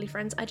very lovely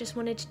friends, I just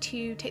wanted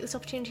to take this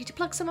opportunity to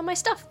plug some of my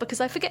stuff, because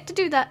I forget to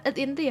do that at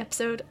the end of the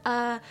episode,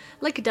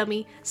 like a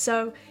dummy.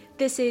 So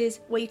this is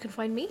where you can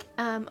find me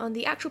on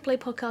the Actual Play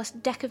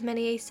podcast Deck of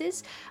Many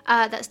Aces.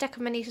 That's Deck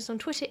of Many Aces on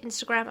Twitter,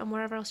 Instagram, and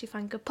wherever else you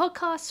find good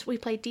podcasts. We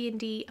play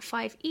D&D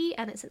 5e,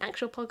 and it's an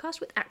actual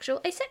podcast with actual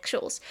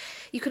asexuals.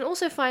 You can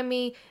also find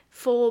me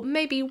for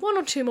maybe 1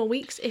 or 2 more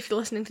weeks, if you're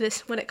listening to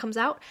this when it comes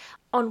out,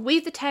 on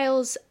Weave the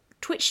Tales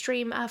Twitch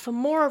stream for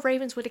more of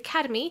Ravenswood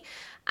Academy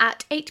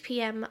at 8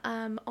 p.m.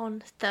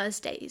 On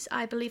Thursdays.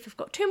 I believe I've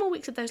got 2 more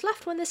weeks of those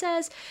left when this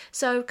airs,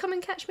 so come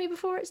and catch me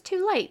before it's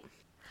too late.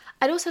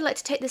 I'd also like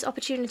to take this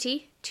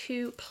opportunity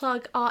to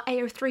plug our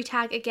AO3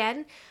 tag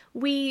again.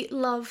 We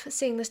love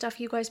seeing the stuff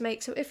you guys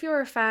make, so if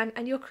you're a fan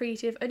and you're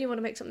creative and you want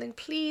to make something,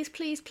 please,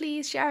 please,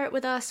 please share it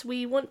with us.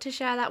 We want to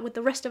share that with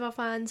the rest of our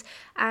fans,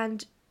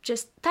 and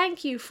just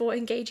thank you for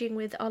engaging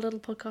with our little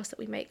podcast that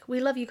we make. We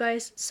love you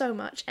guys so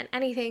much, and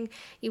anything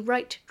you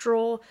write,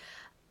 draw,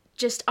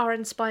 just are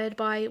inspired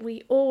by,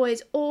 we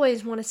always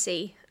want to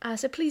see.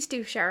 So please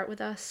do share it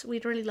with us.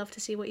 We'd really love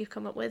to see what you've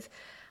come up with.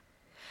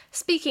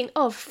 Speaking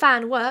of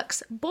fan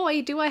works,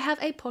 boy, do I have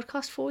a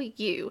podcast for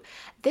you.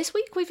 This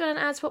week we've done an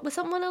ad swap with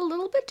someone a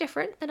little bit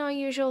different than our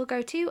usual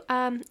go-to.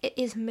 It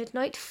is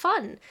Midnight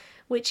Fun,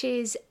 which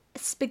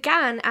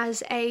began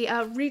as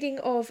a reading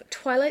of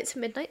Twilight's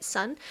Midnight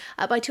Sun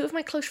by 2 of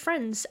my close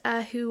friends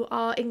who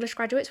are English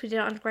graduates. We did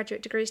our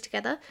undergraduate degrees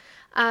together.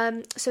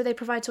 So they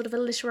provide sort of a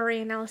literary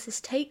analysis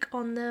take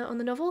on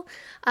the novel.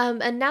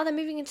 And now they're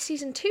moving into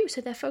season 2,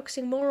 so they're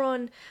focusing more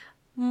on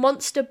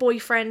monster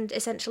boyfriend,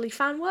 essentially,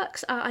 fan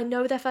works. I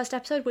know their first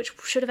episode, which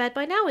should have aired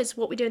by now, is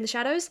What We Do in the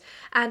Shadows,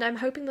 and I'm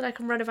hoping that I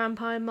can run a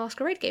Vampire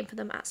Masquerade game for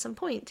them at some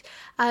point.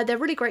 They're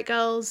really great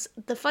girls,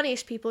 the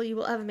funniest people you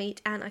will ever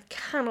meet, and I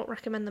cannot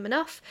recommend them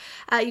enough.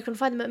 You can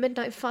find them at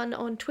Midnight Fun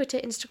on Twitter,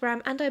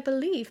 Instagram, and I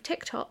believe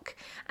TikTok,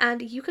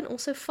 and you can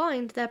also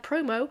find their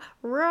promo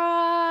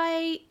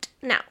right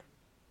now.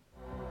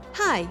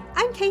 Hi,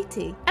 I'm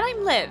Katie. And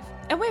I'm Liv,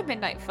 and we're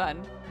Midnight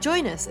Fun.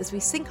 Join us as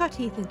we sink our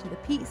teeth into the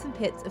peaks and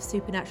pits of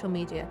supernatural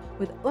media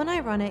with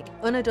unironic,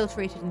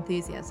 unadulterated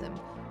enthusiasm,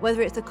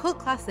 whether it's a cult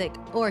classic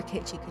or a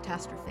kitschy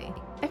catastrophe.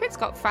 If it's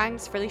got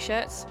fangs, frilly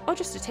shirts, or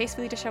just a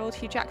tastefully disheveled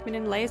Hugh Jackman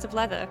in layers of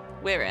leather,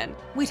 we're in.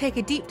 We take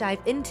a deep dive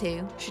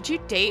into Should you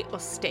date or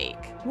stake?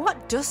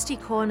 what dusty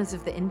corners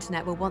of the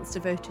internet were once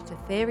devoted to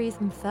theories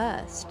and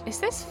thirst. Is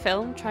this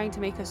film trying to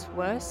make us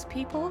worse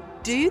people?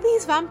 Do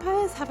these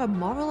vampires have a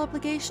moral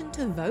obligation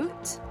to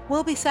vote?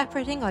 We'll be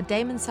separating our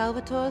Damon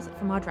Salvatores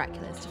from our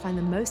Draculas to find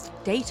the most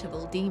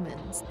dateable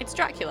demons. It's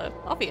Dracula,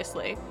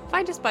 obviously.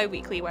 Find us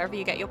bi-weekly wherever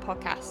you get your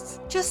podcasts.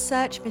 Just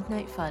search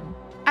Midnight Fun.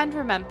 And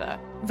remember,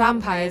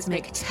 Vampires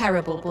make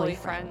terrible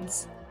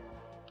boyfriends.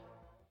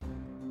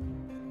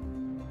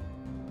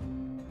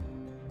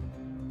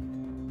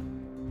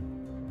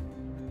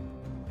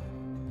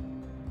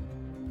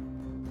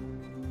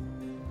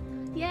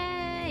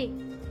 Yay!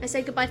 I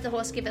say goodbye to the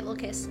horse, give it a little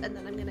kiss, and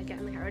then I'm gonna get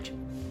in the carriage.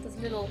 There's a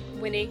little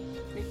whinny.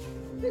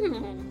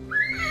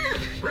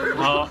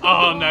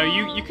 Oh no,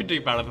 you can do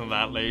better than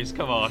that, Luz.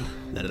 Come on.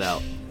 Let it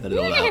out. Let it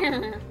all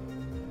out.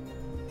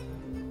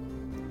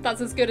 That's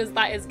as good as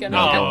that is gonna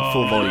No, go. go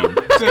full volume.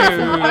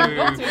 I'm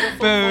not doing a full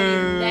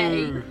Boo.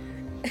 volume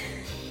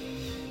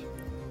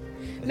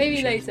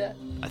Maybe later.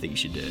 I think you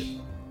should do it.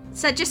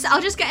 So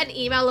I'll just get an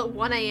email at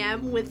 1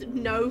 a.m. with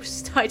no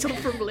title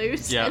from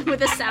Luz Yeah. and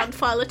with a sound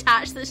file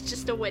attached that's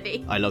just a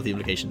whinny. I love the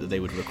implication that they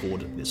would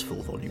record this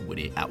full volume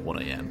whinny at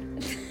 1 a.m.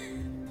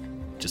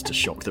 just to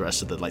shock the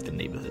rest of the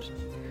neighbourhood.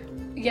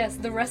 Yes,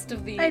 the rest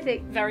of the I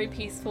think- very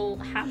peaceful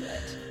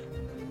hamlet.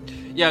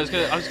 Yeah,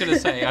 I was gonna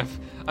say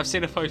I've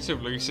seen a photo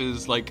of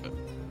Luz's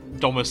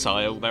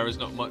domicile. There is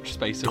not much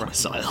space around.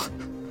 Domicile.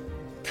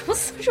 That was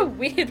such a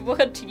weird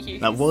word to use.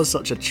 That was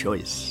such a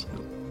choice.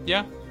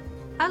 Yeah.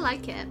 I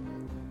like it.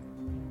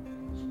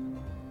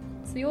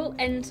 So you all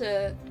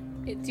enter.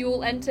 Do you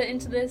all enter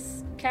into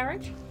this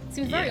carriage? It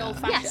seems very Yeah.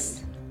 old-fashioned.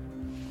 Yes.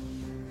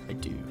 I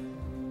do.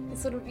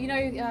 It's sort of,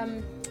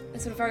 the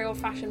sort of very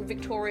old-fashioned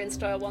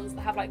Victorian-style ones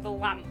that have the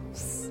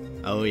lamps.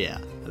 Oh yeah,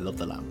 I love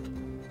the lamp.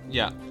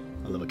 Yeah.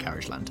 I love a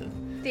carriage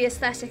lantern. The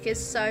aesthetic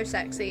is so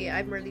sexy.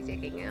 I'm really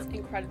digging it.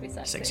 Incredibly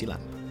sexy. Sexy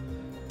lamp.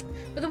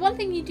 But the one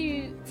thing you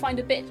do find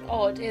a bit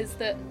odd is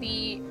that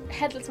the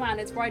headless man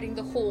is riding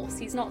the horse.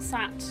 He's not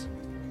sat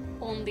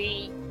on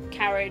the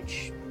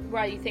carriage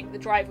where you think the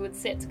driver would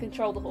sit to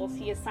control the horse.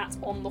 He is sat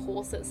on the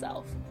horse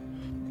itself.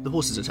 The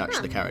horse is attached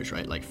to the carriage,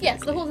 right? Physically.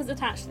 Yes, the horse is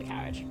attached to the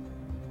carriage.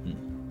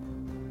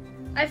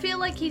 I feel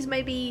like he's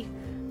maybe.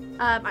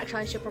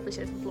 Actually, I should probably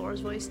say it in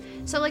Flora's voice.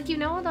 So,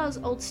 all those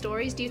old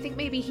stories, do you think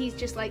maybe he's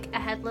just a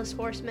headless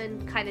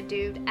horseman kind of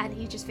dude and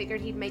he just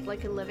figured he'd make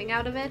a living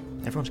out of it?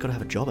 Everyone's got to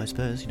have a job, I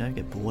suppose.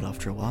 Get bored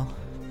after a while.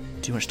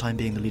 Too much time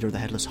being the leader of the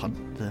headless hunt,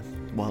 the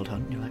wild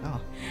hunt. You're like, I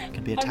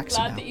can be a I'm taxi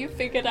glad now. that you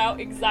figured out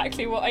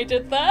exactly what I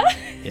did there.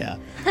 Yeah,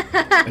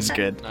 it's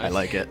good. I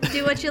like it.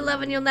 Do what you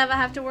love and you'll never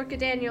have to work a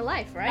day in your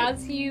life, right?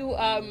 As you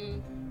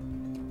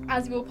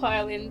all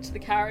pile into the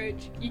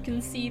carriage, you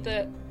can see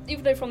that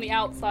even though from the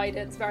outside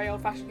it's very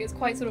old-fashioned, it's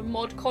quite sort of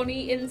mod-con-y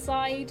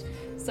inside.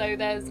 So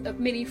there's a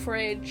mini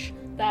fridge,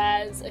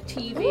 there's a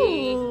TV,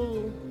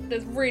 Ooh.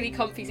 there's really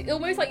comfy,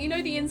 almost like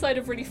the inside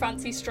of really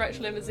fancy stretch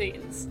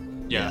limousines.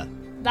 Yeah.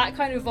 That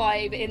kind of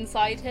vibe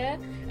inside here,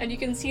 and you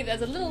can see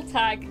there's a little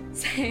tag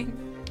saying,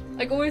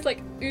 almost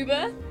like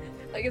Uber,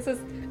 it says,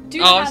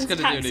 "Do I was Hands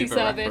gonna do an taxi Uber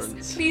service.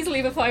 reference. Please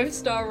leave a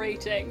 5-star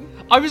rating."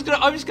 I was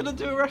gonna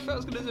do a reference. I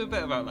was gonna do a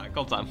bit about that.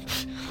 Goddamn.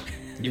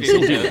 You can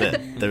still do the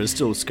bit. There is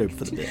still scope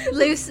for the bit.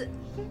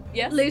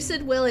 Yes.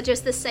 Lucid Will are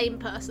just the same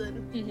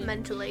person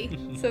mentally.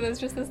 So there's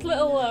just this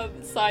little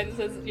sign that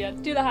says, "Yeah,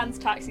 Do the Hands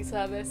taxi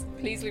service.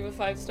 Please leave a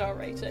 5-star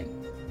rating."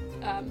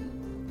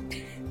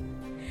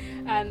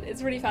 And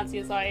it's really fancy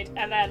inside.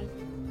 And then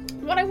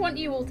what I want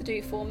you all to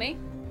do for me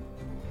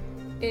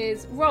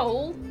is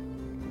roll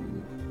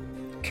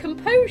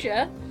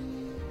composure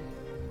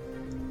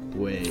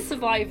Wait,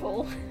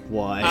 survival.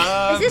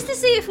 why? Is this to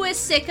see if we're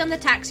sick on the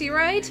taxi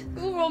ride?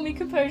 Who'll roll me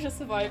composure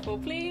survival,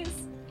 please?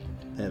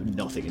 I have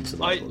nothing in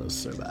survival. That's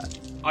so bad.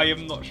 I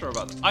am not sure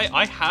about that.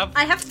 I have.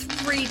 I have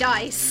 3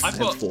 dice. I've I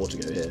got have 4 to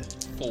go here.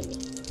 4.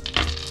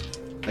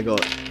 I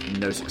got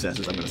no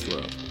successes. I'm gonna throw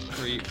up.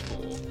 3,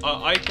 4.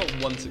 I've got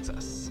 1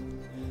 success.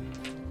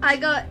 I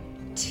got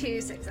 2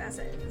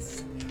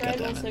 successes. Fred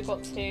damn also it.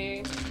 got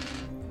 2.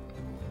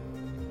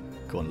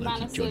 Go on,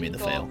 Loki. Join me in the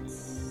fail.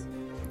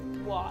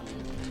 1.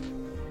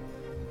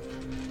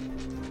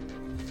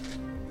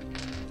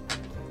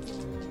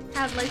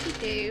 How'd Loki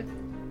do?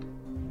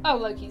 Oh,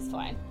 Loki's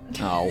fine.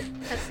 Oh,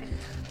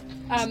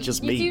 Okay.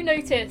 just you me. do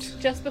notice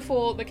just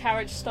before the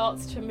carriage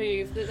starts to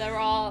move that there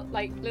are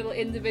little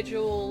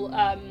individual,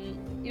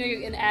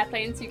 in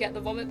airplanes you get the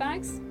vomit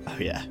bags. oh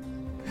yeah.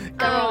 There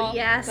Oh, are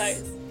yes.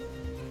 those.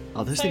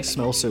 Oh, those So- things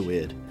smell so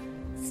weird.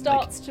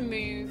 Starts to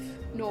move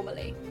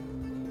normally.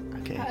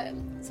 Okay.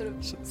 Sort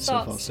of So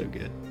starts. far, so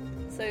good.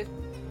 So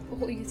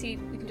what you can see,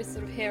 you can just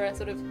sort of hear a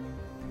sort of.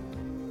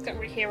 You can't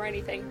really hear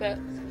anything, but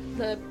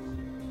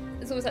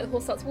it's almost like the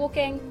horse starts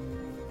walking,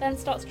 then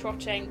starts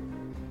trotting.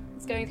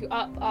 It's going through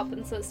up,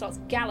 and so it starts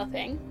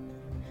galloping.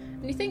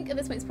 And you think at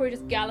this point it's probably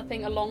just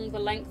galloping along the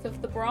length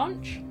of the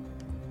branch,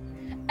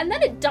 and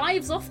then it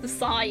dives off the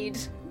side.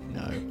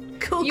 No.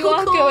 Cool, You cool,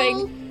 are cool.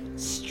 going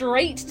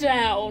straight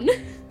down.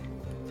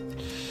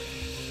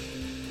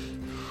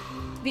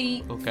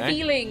 The Okay.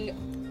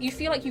 feeling, you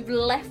feel like you've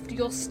left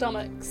your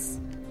stomachs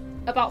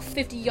about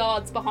 50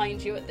 yards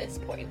behind you at this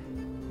point.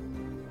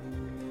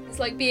 It's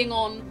like being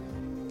on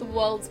the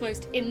world's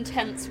most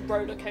intense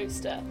roller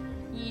coaster.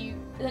 You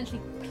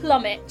essentially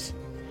plummet,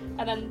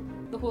 and then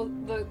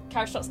the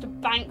carriage starts to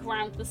bank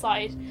round to the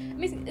side. I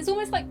mean, it's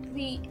almost like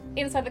the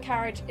inside of the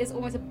carriage is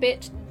almost a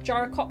bit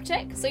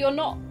gyrocoptic, so you're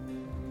not,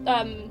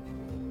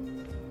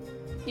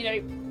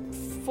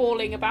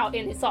 falling about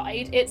in its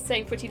side. It's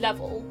staying pretty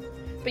level,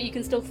 but you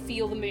can still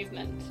feel the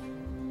movement.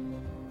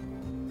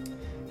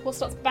 Horse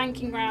starts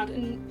banking round,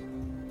 and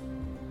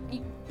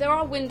there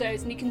are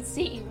windows, and you can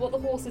see what the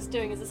horse is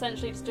doing is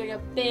essentially just doing a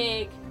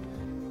big,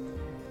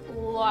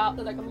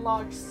 like a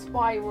large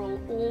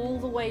spiral all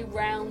the way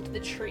round the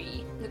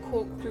tree. The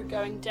corkscrew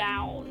going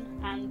down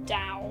and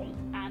down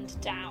and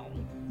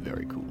down.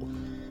 Very cool.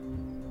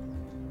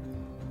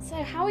 So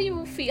how are you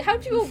all how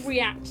do you all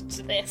react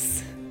to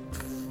this?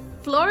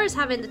 Flora's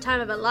having the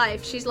time of her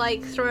life. She's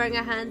like throwing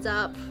her hands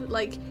up,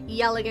 like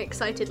yelling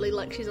excitedly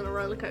like she's on a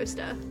roller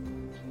coaster.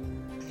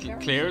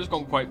 Cleara's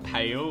gone quite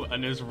pale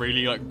and is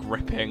really like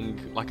gripping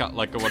like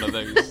one of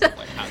those like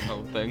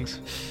handheld things.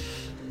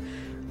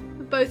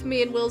 Both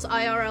me and Will's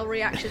IRL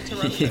reaction to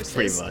roller coasters.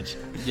 Pretty much.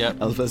 Yeah.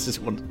 I was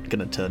just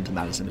gonna turn to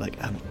Madison and be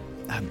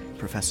like,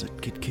 Professor,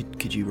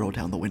 could you roll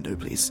down the window,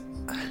 please?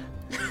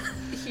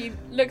 He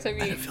looks over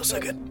you. I don't feel so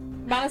good.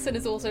 Madison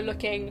is also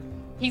looking.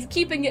 He's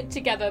keeping it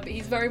together, but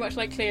he's very much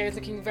like Cleo. He's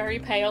looking very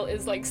pale.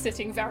 Is like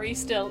sitting very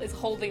still. Is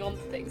holding on to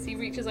things. He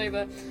reaches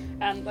over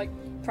and like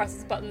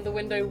presses a button. The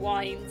window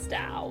winds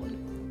down.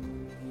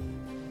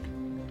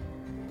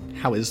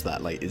 How is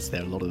that? Like, is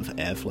there a lot of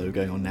airflow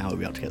going on now? Are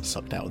we about to get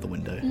sucked out of the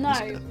window? No,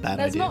 Is it a bad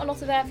there's idea? not a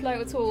lot of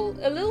airflow at all.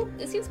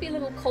 It seems to be a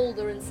little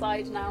colder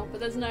inside now, but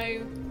there's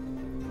no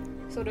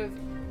sort of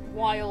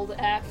wild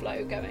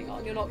airflow going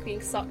on. You're not being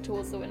sucked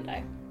towards the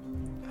window.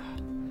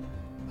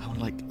 I want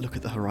to like look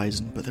at the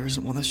horizon, but there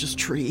isn't one. There's just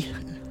tree.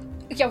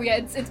 Yeah,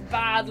 it's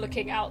bad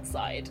looking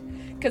outside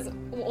because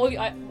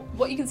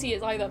what you can see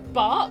is either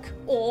bark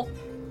or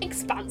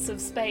expansive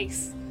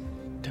space.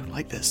 Don't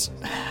like this.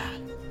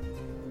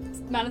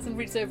 Madison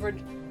reaches over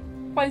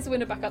and winds the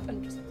window back up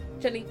and just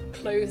gently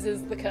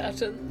closes the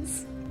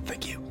curtains.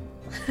 Thank you.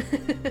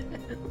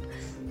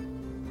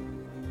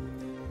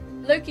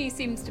 Loki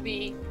seems to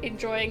be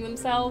enjoying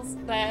themselves.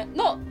 They're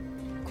not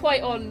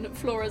quite on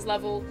Flora's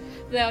level.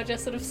 They are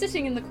just sort of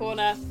sitting in the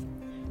corner,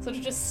 sort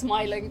of just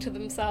smiling to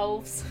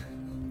themselves.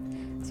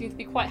 Seem to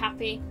be quite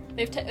happy.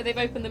 They've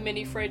opened the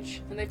mini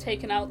fridge and they've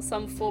taken out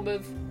some form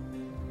of,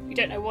 you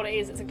don't know what it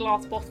is. It's a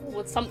glass bottle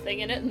with something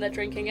in it, and they're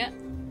drinking it.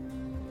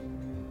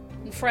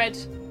 And Fred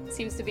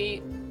seems to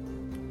be,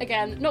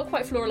 again, not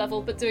quite Flora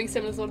level, but doing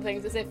similar sort of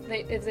things as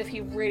if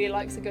he really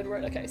likes a good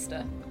roller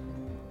coaster.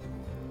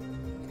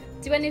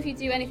 Do any of you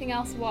do anything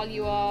else while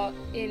you are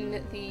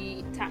in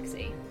the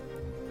taxi?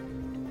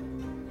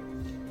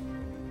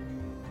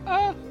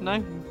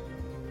 No.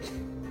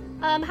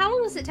 How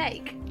long does it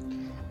take?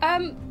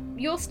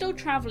 You're still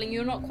travelling.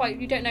 You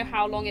don't know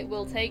how long it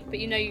will take, but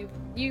you know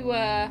you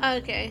were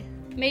Okay.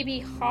 maybe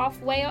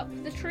halfway up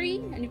the tree,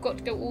 and you've got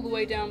to go all the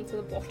way down to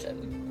the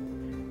bottom.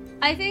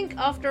 I think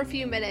after a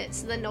few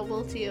minutes, the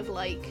novelty of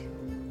like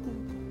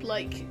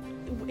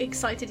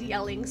excited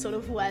yelling sort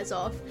of wears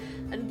off,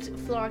 and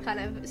Flora kind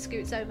of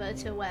scoots over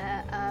to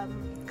where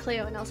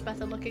Cleo and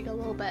Elspeth are looking a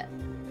little bit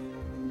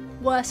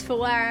worse for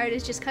wear, and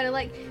is just kind of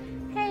like,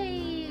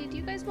 "Hey, do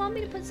you guys want me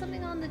to put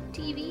something on the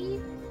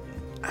TV?"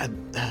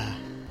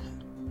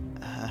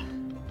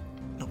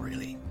 Not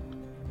really.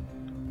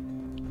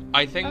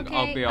 I think Okay,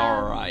 I'll be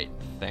alright,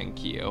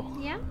 thank you.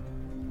 Yeah,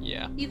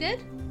 Yeah. you good?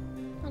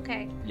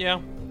 Okay.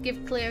 Yeah.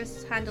 Give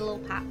Cleo's hand a little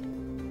pat.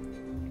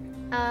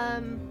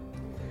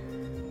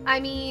 I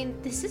mean,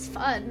 this is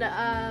fun.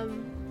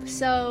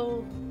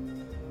 So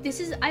this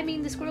is, I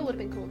mean, the squirrel would have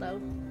been cool though.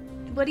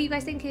 What do you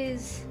guys think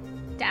is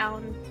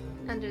down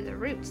under the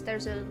roots?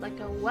 There's a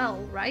well,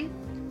 right?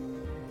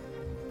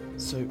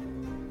 So,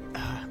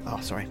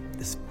 sorry.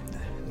 This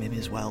maybe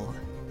as well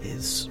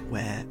is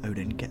where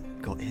Odin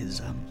got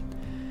his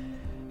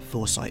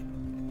foresight.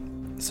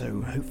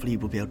 So hopefully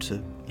we'll be able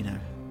to,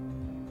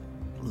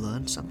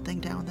 learn something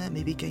down there.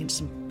 Maybe gain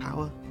some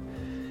power.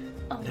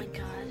 Oh my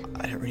god.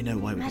 I don't really know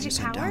why we're being Magic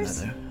sent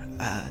powers? down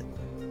there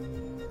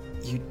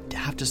though. You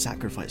have to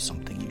sacrifice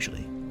something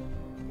usually.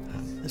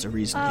 There's a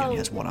reason he only Oh.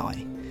 has one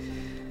eye.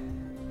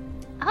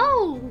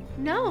 Oh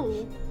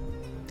no.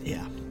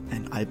 Yeah,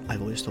 and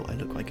I've always thought I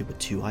look quite good with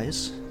two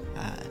eyes.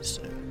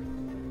 So.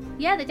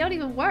 Yeah, they don't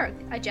even work.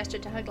 I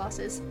gestured to her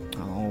glasses.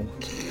 Oh.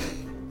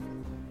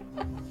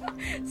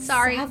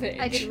 Sorry, Savage.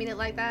 I didn't mean it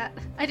like that.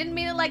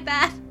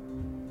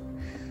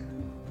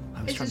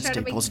 I was It's trying just to stay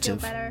make positive, you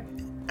feel better.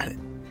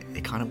 and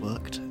it kind of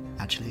worked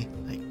actually.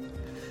 Like,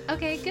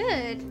 Okay,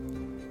 good.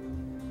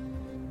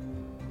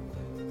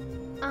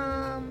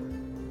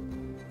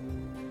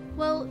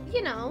 Well,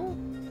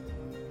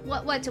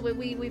 what? So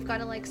we've got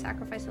to like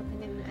sacrifice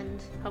something,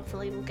 and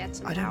hopefully we'll get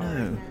some I don't power.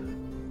 know. And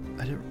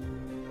then...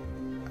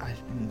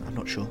 I'm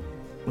not sure.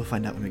 We'll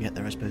find out when we get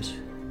there, I suppose.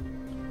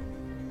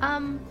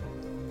 I'm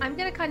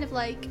gonna kind of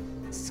like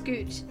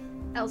scoot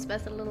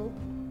Elspeth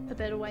a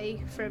bit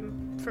away from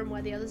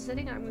where the others are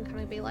sitting. I'm gonna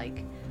kind of be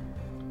like,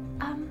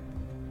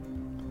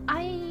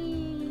 I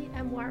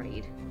am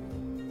worried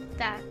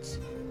that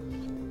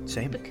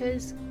Same.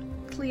 because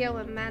Cleo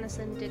and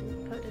Madison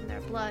didn't put in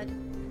their blood,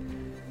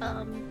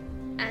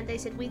 and they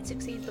said we'd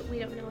succeed, but we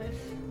don't know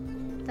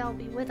if they'll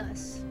be with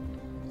us.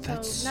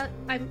 That's. So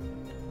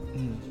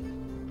Mm,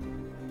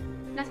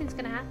 nothing's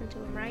gonna happen to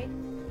them, right?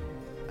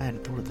 I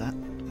hadn't thought of that.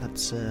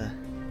 That's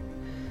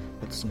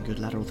some good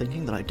lateral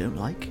thinking that I don't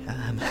like.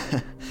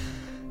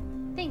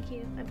 Thank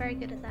you. I'm very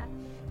good at that.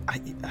 I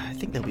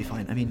think they'll be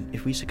fine. I mean,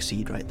 if we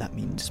succeed, right, that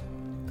means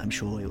I'm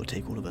sure it will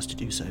take all of us to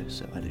do so.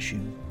 So I'd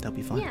assume they'll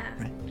be fine, Yeah.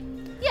 right?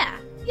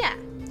 Yeah,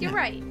 you're Yeah.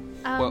 right.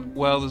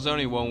 Well, there's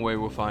only one way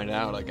we'll find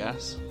out, I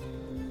guess.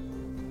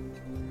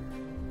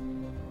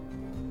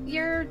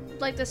 You're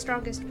like the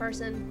strongest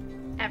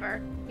person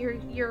ever.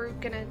 You're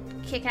gonna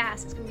kick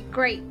ass. It's gonna be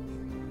great.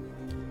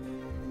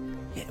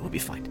 Yeah, we'll be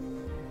fine.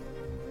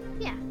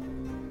 Yeah.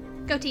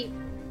 Go team.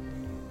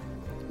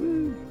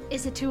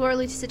 Is it too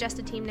early to suggest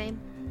a team name?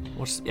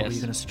 What were Yes.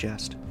 you going to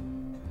suggest?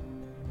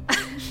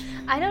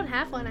 I don't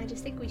have one. I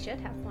just think we should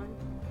have one.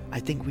 I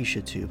think we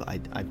should too, but I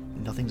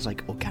nothing's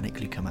like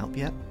organically come out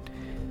yet.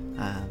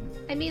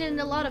 I mean, in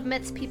a lot of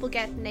myths, people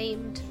get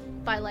named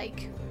by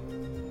like,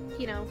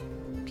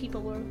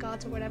 people or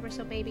gods or whatever.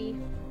 So maybe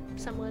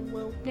someone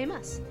will name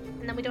us,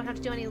 and then we don't have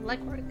to do any of the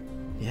legwork.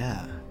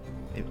 Yeah,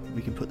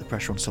 we can put the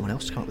pressure on someone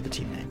else to come up with a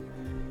team name.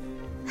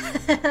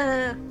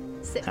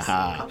 Sips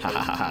Ha coffee.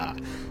 ha ha.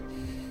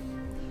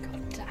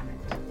 God damn it.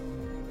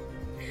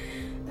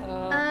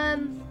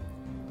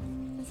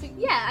 So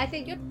yeah, I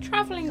think You're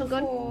travelling Oh, go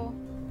on. for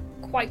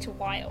quite a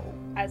while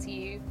as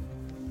you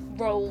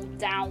roll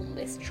down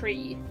this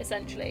tree,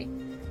 essentially.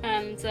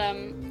 And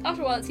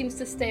after a while, it seems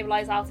to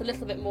stabilise out a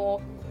little bit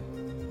more.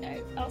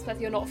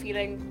 Elspeth, you're not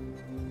feeling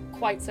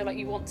quite so like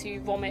you want to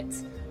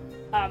vomit.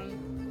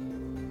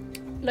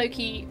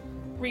 Loki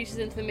reaches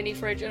into the mini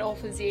fridge and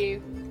offers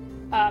you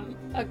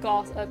a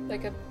glass,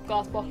 like a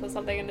glass bottle or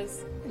something, and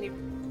you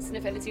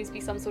sniff it, and it seems to be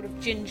some sort of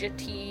ginger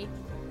tea.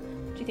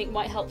 Do you think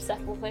might help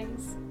settle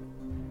things?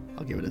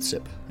 I'll give it a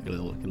sip, a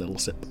little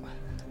sip.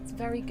 It's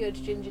very good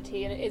ginger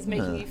tea, and it is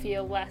making you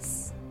feel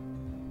less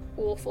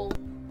awful.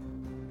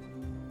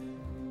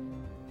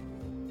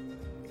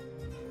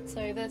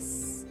 So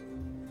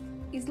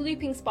these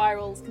looping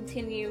spirals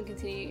continue and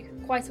continue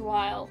quite a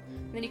while,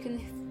 and then you can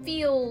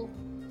feel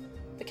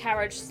the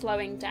carriage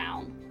slowing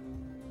down.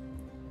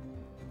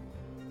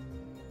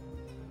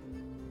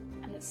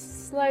 And it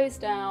slows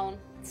down,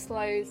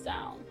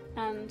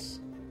 and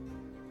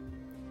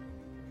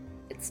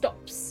it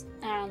stops,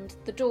 and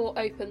the door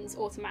opens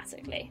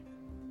automatically.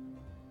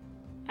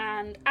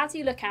 And as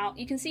you look out,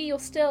 you can see you're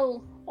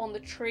still on the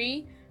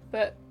tree,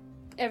 but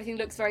everything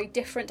looks very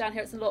different down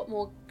here. It's a lot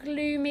more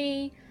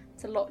gloomy,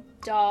 it's a lot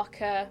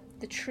darker.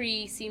 The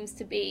tree seems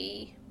to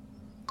be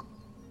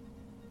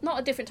not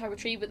a different type of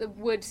tree, but the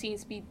wood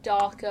seems to be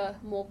darker,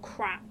 more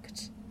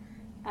cracked.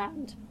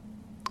 And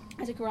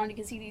as you look around, you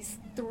can see these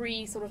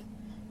 3 sort of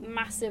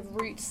massive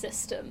root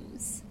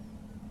systems,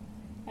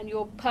 and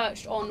you're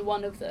perched on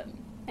one of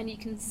them, and you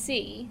can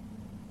see,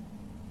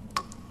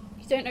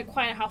 you don't know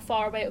quite how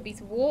far away it would be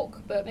to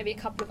walk, but maybe a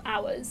couple of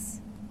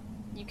hours,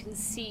 you can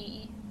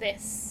see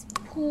this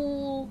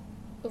pool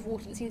of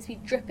water that seems to be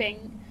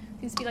dripping.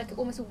 It seems to be like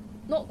almost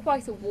not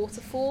quite a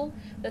waterfall,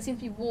 but there seems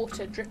to be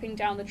water dripping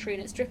down the tree,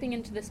 and it's dripping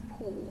into this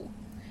pool.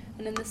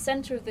 And in the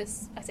centre of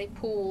this, I say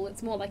pool,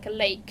 it's more like a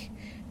lake,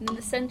 and in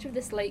the centre of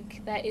this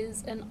lake there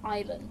is an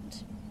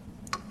island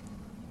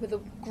with a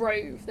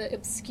grove that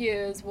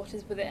obscures what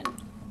is within.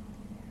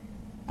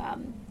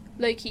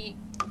 Loki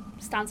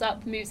stands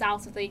up, moves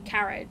out of the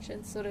carriage,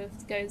 and sort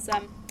of goes,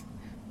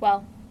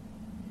 well,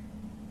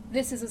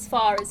 this is as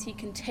far as he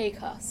can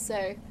take us,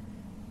 so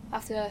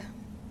have to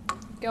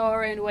go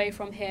our own way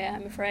from here,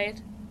 I'm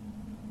afraid.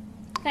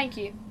 Thank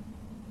you.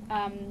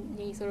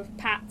 He sort of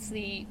pats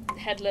the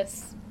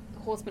headless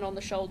horseman on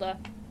the shoulder,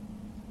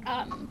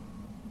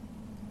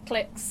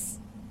 clicks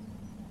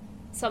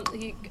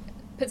something, he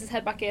puts his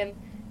head back in,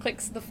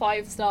 clicks the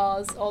 5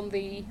 stars on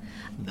the...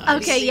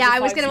 Nice. Okay, yeah, I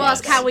was 5 going to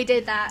ask stars. how we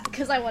did that,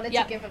 because I wanted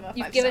Yeah, to give him a 5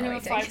 you've given him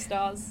rating. a 5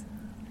 stars.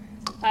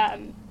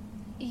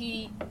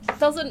 He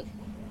doesn't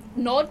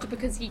nod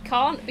because he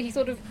can't, but he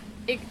sort of,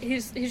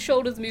 his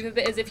shoulders move a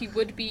bit as if he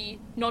would be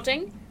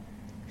nodding.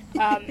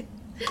 The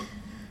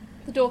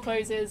door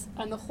closes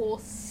and the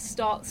horse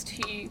starts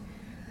to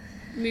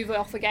move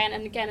off again,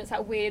 and again it's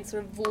that weird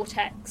sort of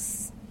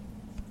vortex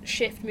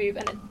shift move,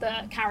 and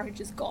the carriage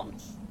is gone.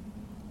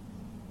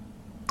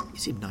 You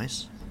seem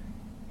nice.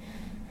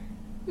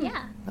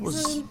 Yeah. That He's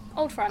was. an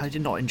old friend. I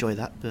did not enjoy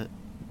that, but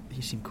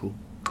he seemed cool.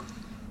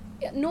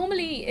 Yeah,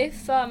 normally,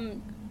 if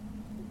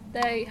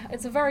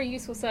it's a very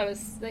useful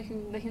service. They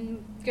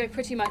can go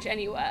pretty much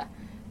anywhere.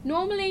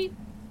 Normally,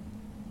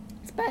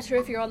 it's better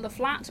if you're on the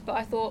flat, but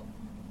I thought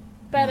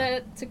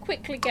better to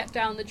quickly get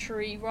down the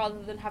tree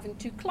rather than having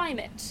to climb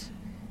it.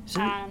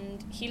 So-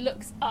 And he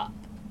looks up,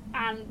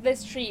 and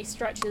this tree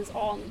stretches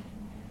on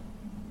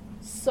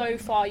so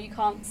far you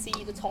can't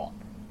see the top.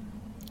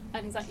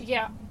 And he's like,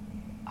 "Yeah,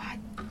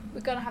 we're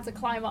gonna have to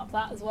climb up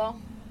that as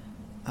well.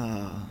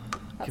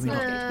 That's Can we not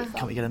not? going to be fun."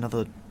 Can't we get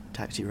another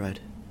taxi ride?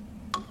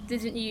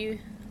 Didn't you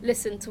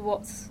listen to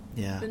what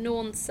Yeah. the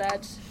Norns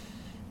said?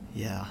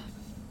 Yeah.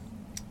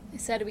 They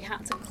said we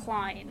had to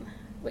climb,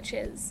 which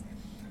is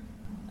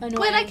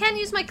annoying. Wait, I can't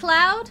use my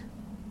cloud?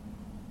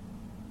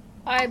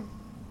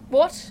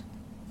 What?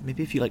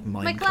 Maybe if you like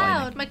mind My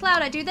climbing.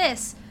 cloud, I do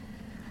this.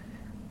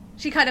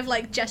 She kind of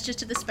like gestures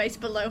to the space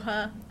below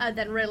her and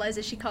then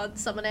realizes she can't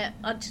summon it.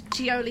 And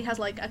she only has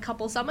like a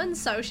couple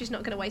summons, so she's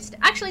not going to waste it.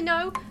 Actually,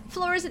 no,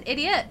 Flora's an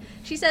idiot.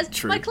 She says,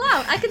 True. my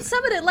cloud, I can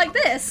summon it like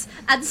this,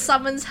 and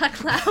summons her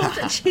cloud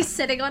and she's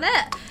sitting on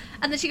it.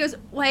 And then she goes,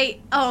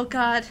 wait, oh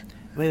god.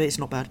 Wait, it's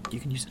not bad.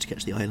 You can use it to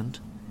catch the island.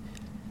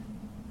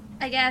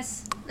 I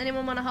guess.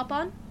 Anyone want to hop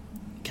on?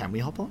 Can we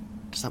hop on?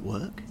 Does that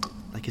work?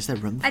 Like, is there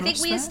room for I think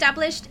us we there?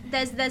 established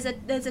there's a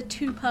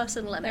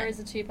 2-person limit. There is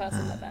a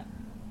 2-person limit.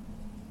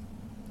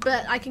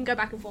 But I can go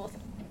back and forth.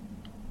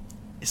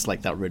 It's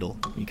like that riddle.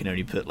 You can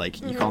only put, like,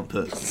 you can't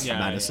put Yeah,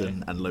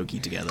 Madison and Loki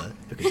together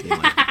because they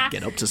might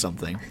get up to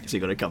something. So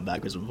you got to come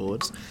backwards and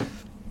forwards.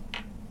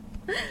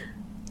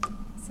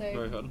 Very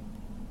So fun.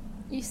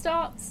 you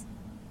start.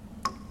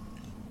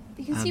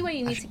 You can see where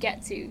you need actually- to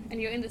get to,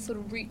 and you're in this sort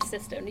of route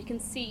system. You can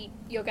see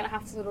you're going to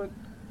have to sort of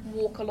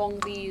walk along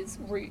these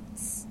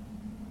routes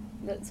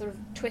that sort of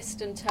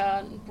twist and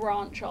turn and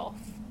branch off.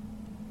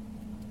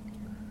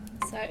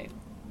 So,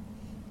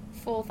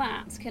 for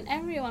that, can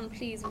everyone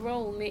please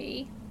roll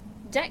me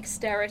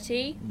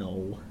dexterity,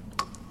 No.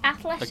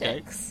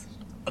 athletics?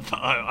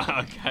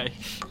 Okay.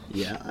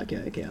 Yeah,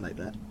 okay, I like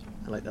that.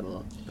 I like that a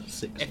lot. That's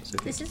 6. That's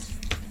okay. This is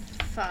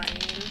fine.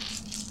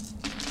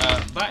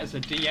 That is a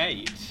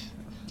D8.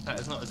 That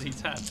is not a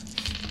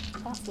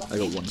D10. That's I lucky.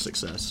 got 1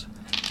 success.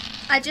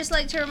 I'd just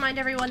like to remind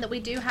everyone that we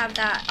do have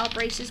that our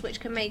braces, which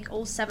can make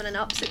all 7 and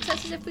up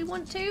successes if we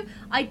want to.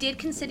 I did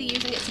consider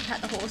using it to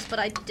pet the horse, but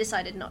I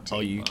decided not to. Oh,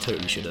 you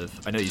totally should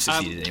have. I know you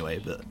succeeded anyway,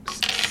 but...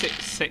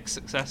 Six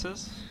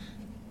successes.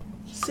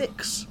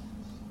 6.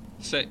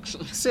 6.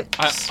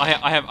 6.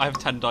 I have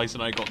 10 dice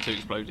and I got 2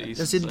 explodies.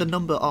 As in so- the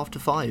number after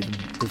 5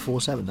 and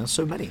before 7. That's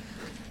so many.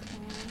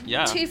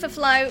 Yeah. 2 for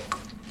float.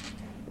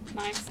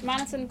 Nice.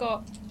 Madison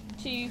got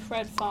 2,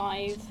 Fred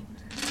 5.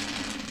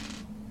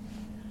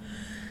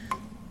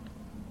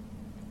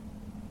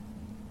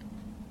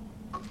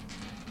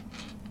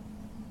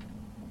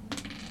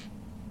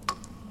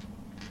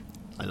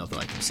 I love that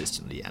I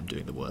consistently am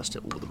doing the worst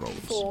at all the rolls.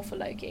 4 for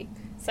Loki.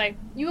 So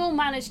you all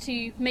managed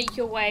to make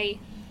your way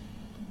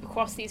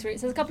across these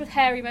routes. There's a couple of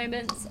hairy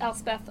moments.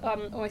 Elspeth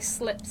almost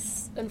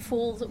slips and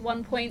falls at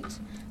one point,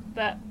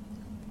 but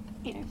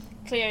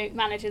Cleo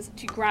manages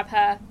to grab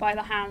her by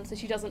the hand so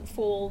she doesn't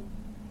fall.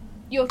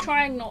 You're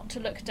trying not to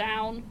look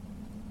down.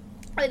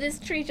 This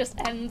tree just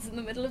ends in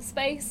the middle of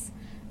space,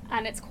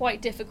 and it's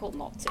quite difficult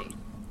not to.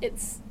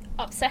 It's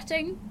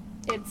upsetting.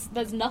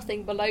 There's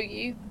nothing below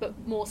you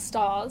but more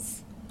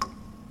stars.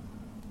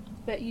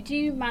 But you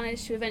do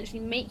manage to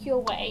eventually make your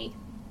way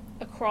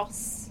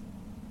across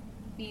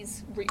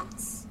these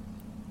routes.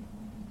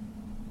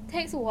 It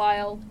takes a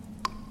while.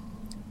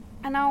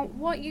 And now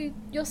what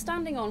you're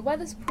standing on, where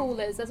this pool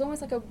is, there's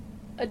almost like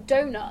a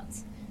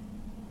donut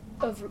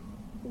of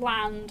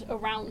land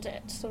around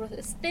it. Sort of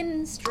this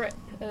thin strip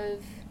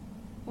of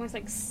almost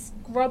like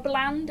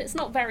scrubland. It's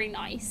not very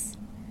nice.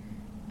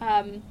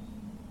 But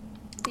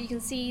you can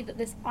see that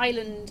this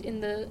island in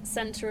the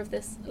centre of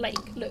this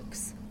lake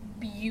looks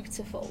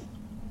beautiful.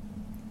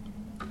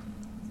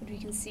 So you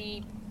can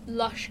see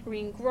lush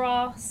green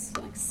grass,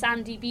 like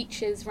sandy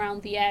beaches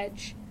round the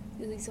edge.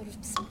 These sort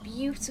of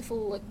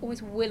beautiful, like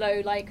almost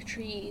willow-like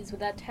trees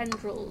with their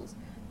tendrils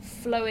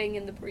flowing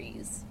in the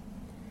breeze.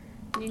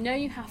 And you know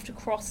you have to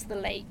cross the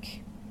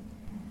lake,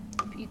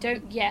 but you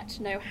don't yet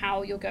know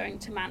how you're going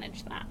to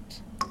manage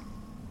that.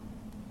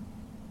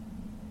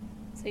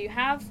 So you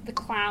have the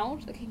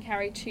cloud that can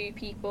carry 2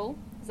 people.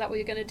 Is that what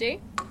you're going to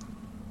do?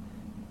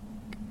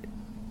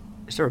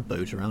 Is there a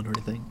boat around or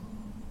anything?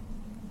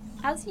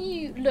 As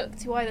you look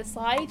to either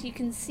side, you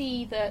can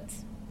see that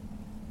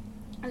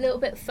a little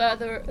bit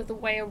further of the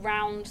way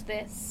around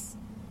this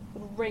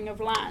ring of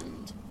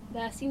land,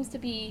 there seems to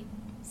be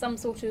some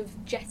sort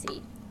of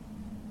jetty.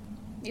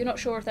 You're not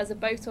sure if there's a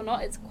boat or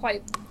not, it's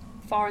quite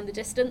far in the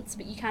distance,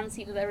 but you can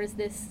see that there is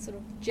this sort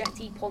of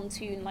jetty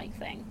pontoon-like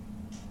thing.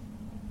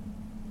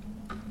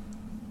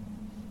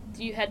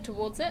 Do you head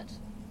towards it?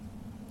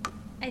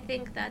 I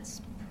think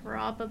that's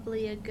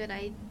probably a good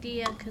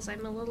idea because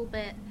I'm a little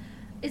bit...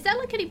 Is there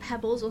like any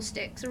pebbles or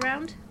sticks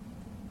around?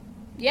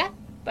 Yeah,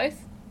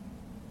 both.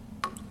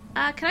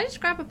 Can I just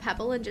grab a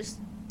pebble and just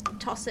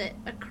toss it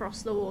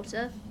across the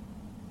water?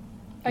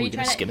 Are We're you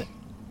gonna trying skim to... it.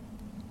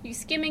 Are you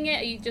skimming it, or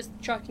are you just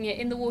chucking it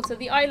in the water?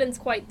 The island's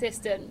quite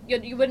distant.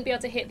 You wouldn't be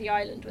able to hit the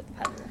island with the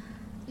pebble.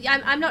 Yeah,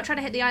 I'm not trying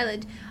to hit the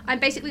island. I'm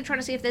basically trying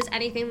to see if there's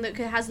anything that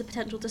has the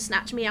potential to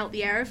snatch me out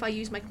the air if I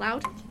use my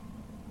cloud.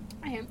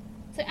 I am.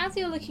 So as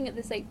you're looking at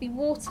this lake, the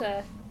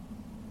water...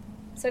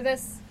 So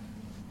this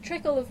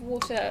trickle of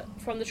water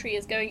from the tree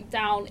is going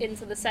down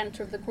into the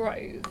centre of the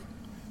grove.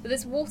 But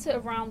this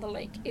water around the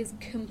lake is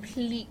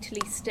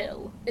completely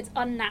still. It's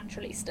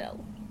unnaturally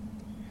still.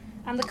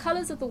 And the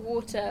colours of the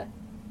water...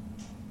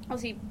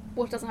 Obviously,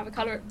 water doesn't have a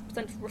colour, it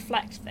tends to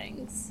reflect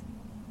things.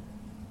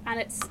 And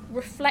it's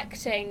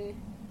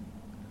reflecting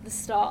the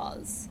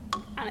stars.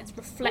 And it's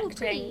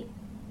reflecting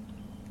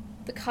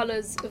the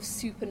colours of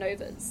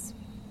supernovas.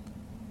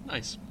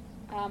 Nice.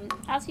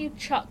 As you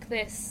chuck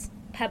this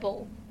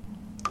pebble,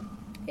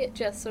 it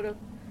just sort of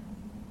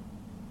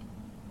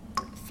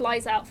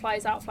flies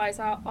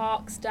out,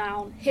 arcs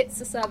down, hits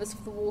the surface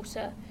of the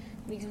water,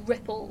 and these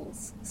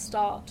ripples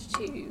start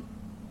to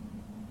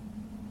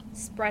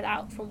spread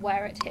out from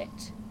where it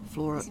hit.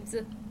 Flora, It seems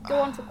to go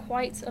on for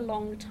quite a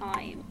long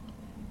time.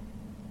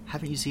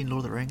 haven't you seen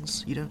Lord of the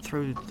Rings? You don't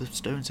throw the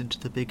stones into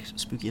the big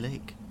spooky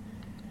lake.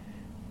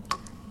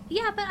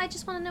 Yeah, but I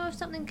just want to know if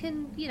something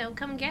can,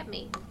 come and get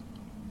me.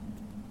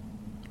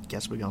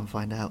 Guess we're gonna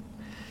find out.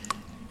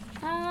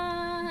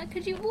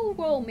 Could you all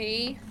roll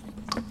me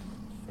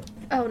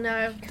Oh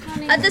no.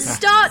 cunning At the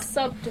start,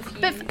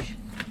 subterfuge?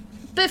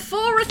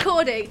 Before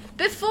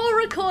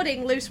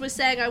recording, Luce was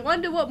saying, I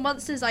wonder what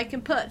monsters I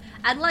can put.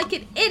 And like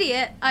an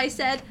idiot, I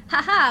said,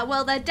 haha,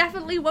 well, there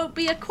definitely won't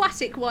be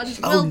aquatic ones,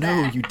 will Oh no,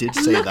 there? you did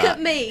say Look that.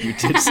 at me. You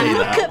did say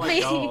Look that. at Oh my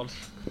me. god.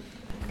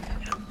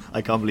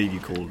 I can't believe you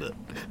called it.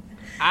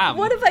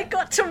 What have I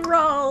got to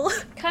roll?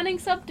 Cunning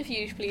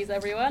subterfuge, please,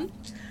 everyone.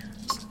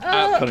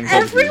 Cutting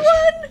Everyone?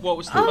 What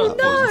was the, Oh, what was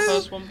the no.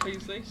 first one,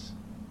 please, Lise?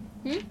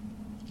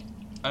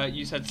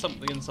 You said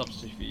something in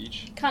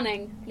subterfuge.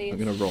 Cunning, please. I'm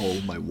gonna roll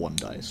my 1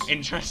 dice.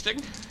 Interesting.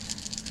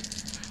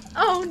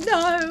 Oh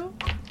no.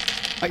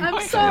 I'm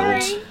I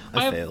sorry. failed. I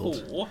I have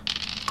failed. 4.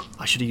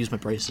 I should have used my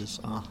braces.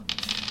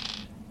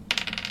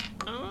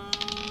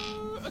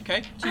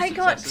 Okay. 2 I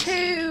got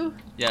successes. 2.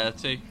 Yeah,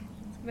 2.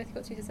 We've both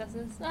got 2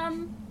 successes.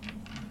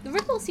 The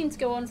ripples seem to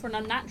go on for an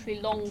unnaturally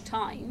long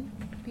time.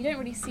 You don't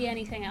really see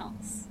anything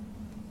else.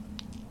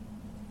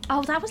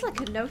 Oh, that was like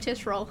a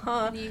notice roll,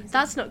 huh? You-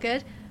 That's not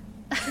good.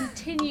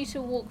 Continue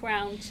to walk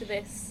round to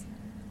this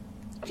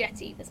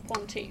jetty, this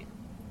pontoon.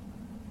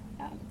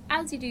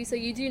 As you do so,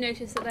 you do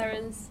notice that there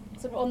is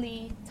sort of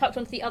tucked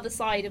onto the other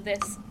side of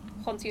this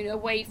pontoon,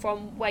 away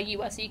from where you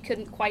were, so you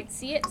couldn't quite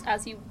see it.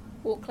 As you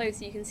walk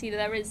closer, you can see that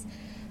there is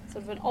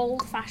sort of an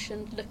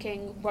old-fashioned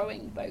looking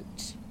rowing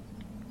boat.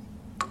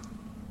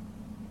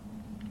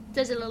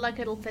 Does it look like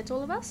it'll fit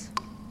all of us?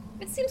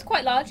 It seems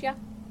quite large, yeah.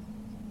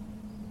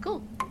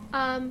 Cool.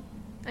 I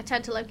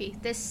turn to Loki.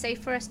 This safe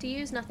for us to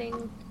use?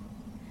 Nothing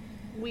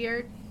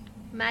weird,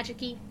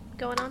 magic-y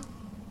going on?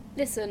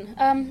 Listen,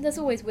 there's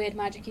always weird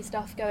magic-y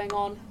stuff going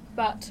on,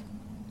 but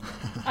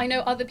I know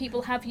other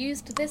people have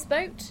used this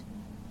boat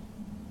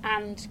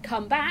and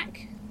come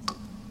back.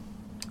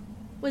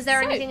 Was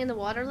there So- anything in the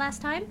water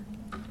last time?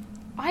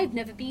 I've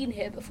never been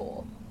here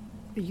before.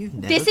 You've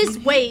never This is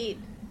been- wait.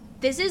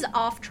 This is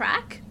off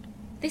track?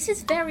 This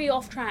is very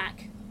off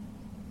track.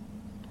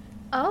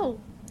 Oh.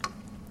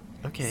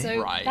 Okay.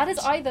 So Right. that is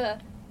either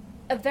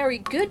a very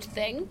good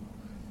thing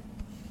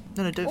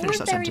no, don't or finish a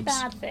that very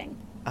sentence. bad thing.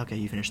 Okay,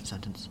 you finish the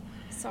sentence.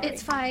 Sorry.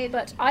 It's fine.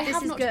 But I This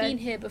have is not good. been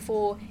here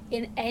before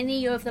in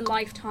any of the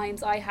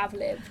lifetimes I have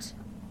lived.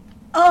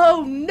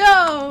 Oh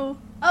no!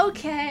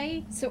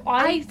 Okay. So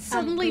I am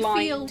suddenly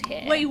feel blind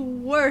here. way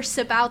worse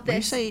about When you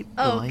this. say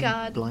Oh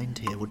god. blind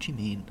here, what do you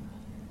mean?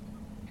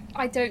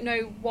 I don't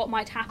know what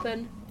might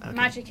happen.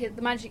 Okay.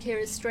 The magic here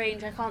is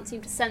strange. I can't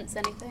seem to sense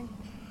anything.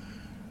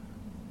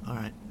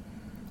 Alright.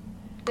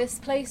 This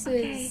place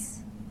Okay. is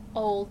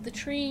old. The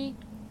tree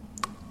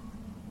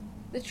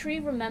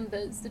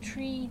remembers. The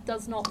tree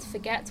does not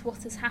forget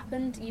what has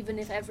happened, even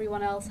if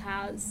everyone else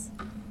has.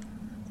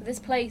 So this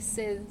place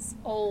is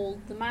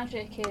old. The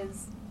magic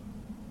is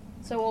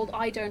so old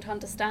I don't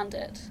understand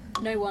it.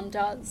 No one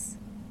does.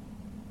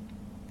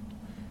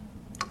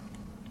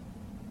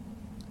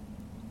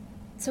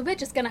 So we're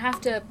just gonna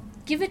have to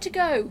give it a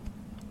go.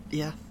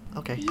 Yeah,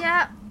 okay.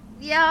 Yeah.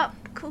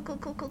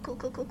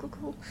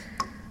 Cool.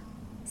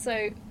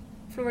 So,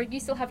 Flora, you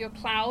still have your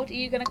cloud. Are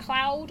you going to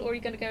cloud, or are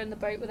you going to go in the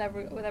boat with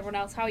everyone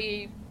else? How are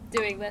you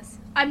doing this?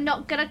 I'm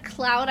not gonna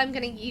cloud, I'm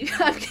gonna do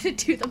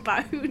the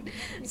boat.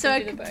 So can I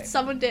do the could boat.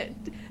 someone did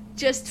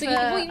just So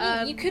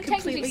for, you could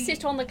technically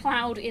sit on the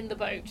cloud in the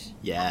boat.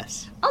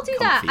 Yes. I'll do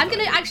that.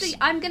 Comfy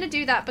I'm vibes. gonna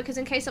do that because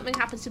in case something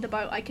happens to the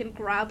boat, I can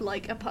grab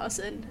like a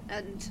person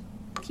and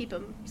keep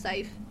them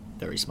safe.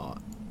 Very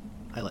smart.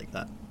 I like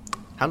that.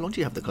 How long do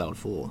you have the cloud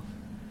for?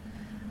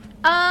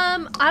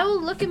 I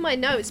will look in my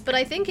notes, but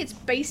I think it's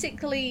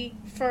basically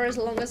for as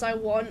long as I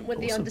want, with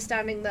the Awesome.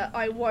 understanding that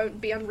I won't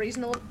be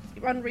unreasonable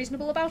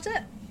about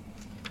it.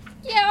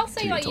 Yeah, I'll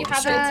say Till like you you told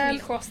have us it so. until you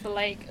cross the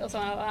lake or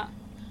something like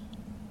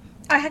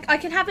that. I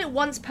can have it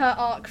once per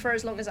arc for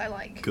as long as I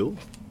like. Cool.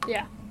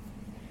 Yeah.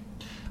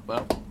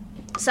 Well,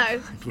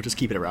 So We'll just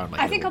keep it around. Like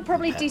I think a I'll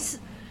probably pet.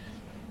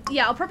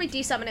 I'll probably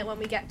desummon it when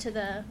we get to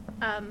the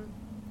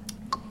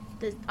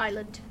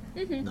island.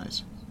 Mm-hmm.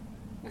 Nice.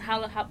 And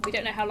how we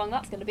don't know how long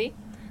that's going to be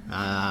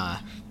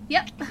Ah,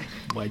 Yep.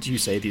 why do you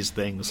say these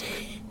things?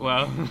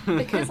 well.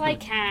 because I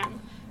can.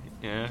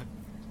 Yeah.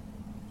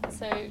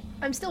 So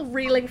I'm still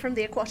reeling from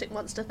the aquatic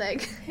monster thing.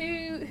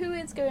 who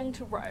is going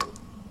to row?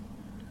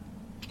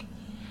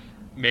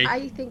 Me.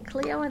 I think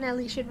Cleo and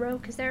Ellie should row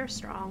because they're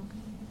strong.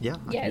 Yeah,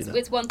 I Yeah, can it's, do that.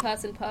 it's one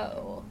person per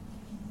oar.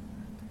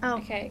 Oh,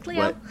 Okay.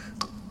 Cleo. What?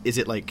 Is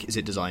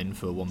it designed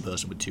for one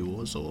person with 2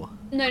 oars, or?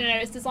 No,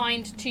 it's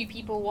designed 2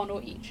 people, 1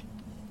 oar each.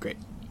 Great.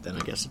 Then I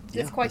guess.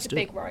 It's quite a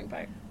big rowing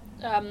boat.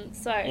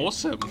 So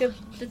Awesome.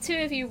 the 2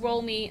 of you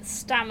roll me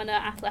stamina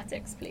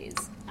athletics, please.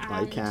 I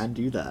And can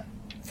do that.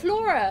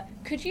 Flora,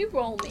 could you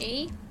roll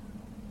me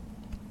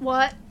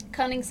What?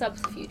 cunning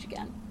subterfuge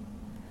again?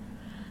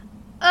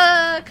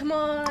 Come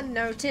on,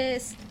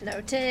 notice.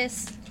 I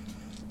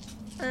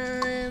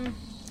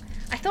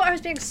thought I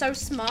was being so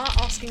smart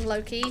asking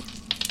Loki.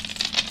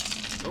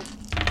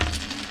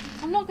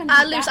 I'm not going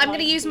to. Luce, I'm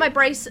gonna use my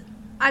brace.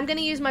 I'm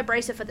gonna use my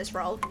bracer for this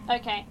roll.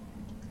 Okay.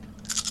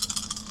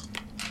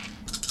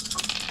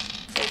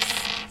 So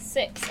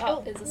 6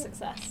 up is a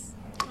success.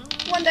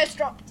 One dice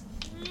dropped.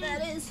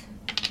 That is.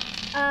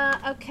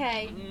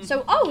 Okay.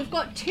 So, we've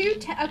got two.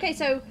 Okay,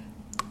 so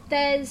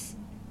there's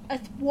a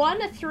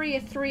 1, a 3,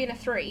 a 3, and a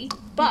 3,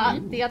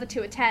 but the other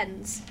 2 are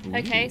 10s.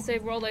 Okay, so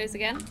roll those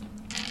again.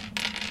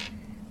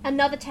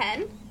 Another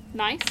 10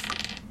 Nice.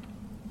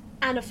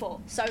 and a 4.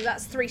 So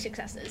that's 3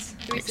 successes.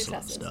 3 Excellent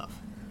successes.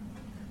 stuff.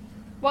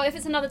 Well, if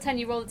it's another 10,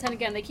 you roll the 10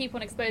 again. They keep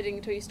on exploding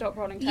until you stop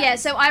rolling 10. Yeah.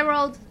 So I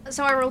rolled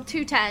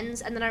 2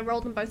 10s, and then I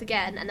rolled them both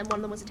again, and then one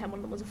of them was a 10, one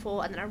of them was a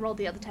 4, and then I rolled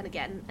the other 10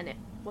 again, and it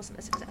wasn't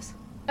a success.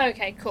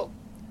 Okay, cool.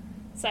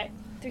 So,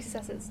 3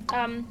 successes.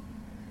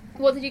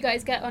 What did you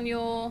guys get on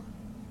your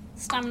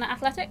stamina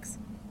athletics?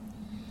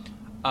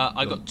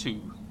 I got 2.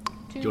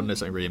 Do you want to know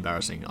something really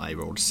embarrassing? I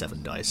rolled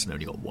 7 dice and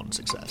only got 1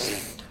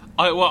 success.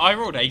 I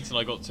rolled 8 and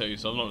I got 2,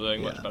 so I'm not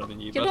doing much better than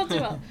you. You're but... not too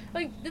well.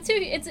 Like, the two,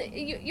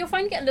 you'll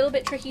find it a little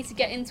bit tricky to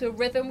get into a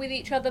rhythm with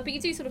each other, but you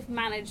do sort of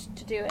manage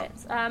to do it.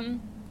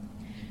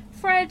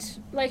 Fred,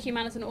 like you,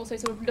 Manison, also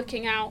sort of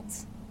looking out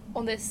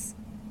on this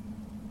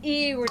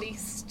eerily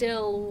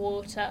still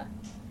water.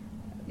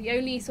 The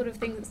only sort of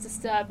thing that's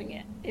disturbing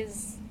it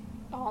is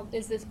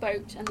this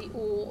boat and the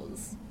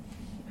oars,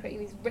 creating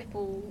these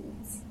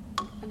ripples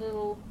and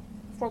little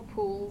frog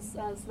pools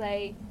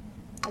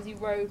as you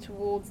row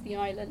towards the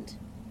island.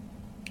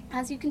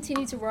 As you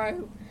continue to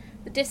row,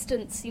 the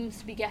distance seems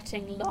to be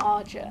getting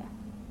larger.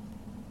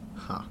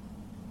 Huh.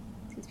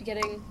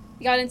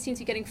 The island seems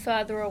to be getting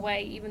further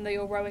away, even though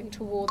you're rowing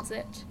towards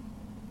it.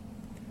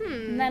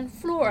 And then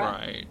Flora,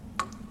 Right.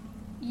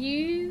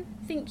 you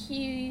think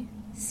you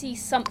see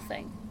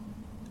something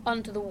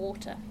under the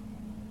water.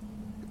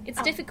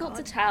 It's difficult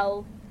to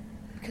tell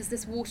because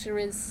this water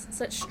is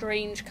such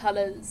strange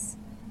colours,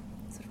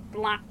 sort of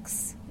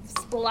blacks,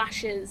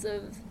 splashes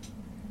of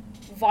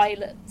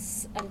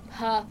violets and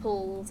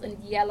purples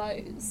and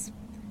yellows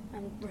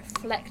and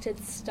reflected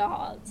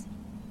stars.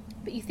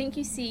 But you think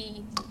you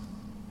see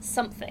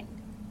something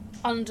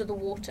under the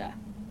water.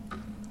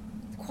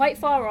 It's quite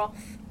far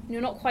off, and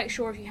you're not quite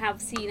sure if you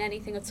have seen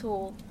anything at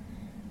all.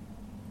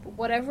 But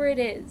whatever it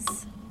is,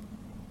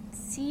 it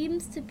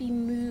seems to be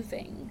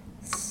moving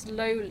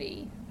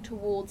slowly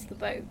towards the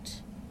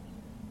boat.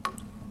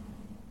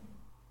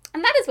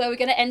 And that is where we're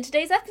going to end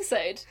today's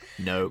episode.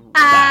 No.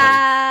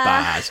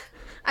 Bad.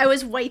 I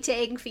was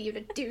waiting for you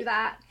to do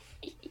that.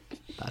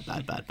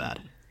 Bad.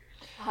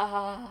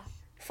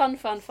 Fun,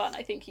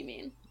 I think you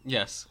mean.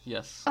 Yes,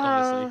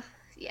 obviously.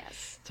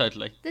 Yes.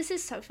 Totally. This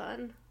is so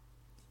fun.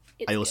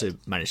 It's I also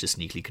good. managed to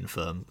sneakily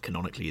confirm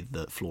canonically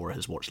that Flora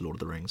has watched Lord of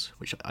the Rings,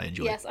 which I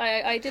enjoy. Yes,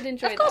 I did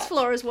enjoy that. Of course,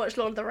 Flora's watched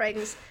Lord of the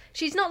Rings.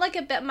 She's not like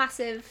a bit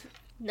massive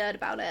nerd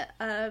about it.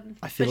 I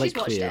feel but like she's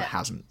watched Cleo it.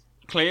 hasn't.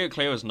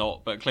 Cleo is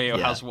not, but Cleo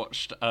Yeah. has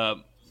watched.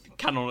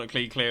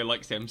 Canonically, Cleo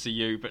likes the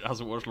MCU, but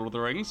hasn't watched Lord of the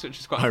Rings, which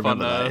is quite I fun.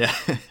 remember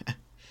that, yeah.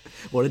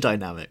 What a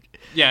dynamic.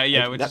 Yeah,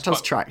 Like, which that is does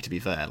quite- track, to be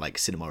fair, like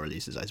cinema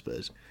releases, I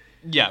suppose.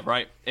 Yeah,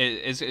 right.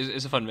 It's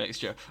a fun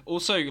mixture.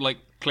 Also, like,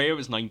 Cleo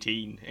is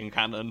 19 in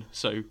canon,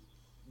 so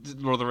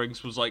Lord of the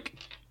Rings was, like,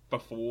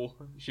 before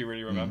she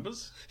really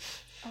remembers.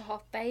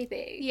 Oh,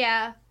 baby.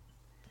 Yeah.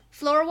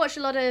 Flora watched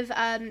a lot of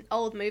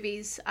old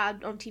movies on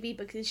TV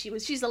because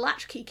she's a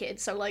latchkey kid,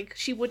 so like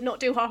she would not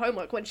do her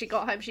homework when she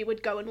got home. She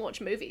would go and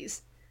watch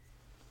movies.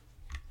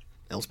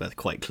 Elspeth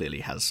quite clearly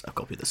has a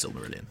copy of the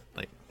Silmarillion.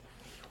 Like,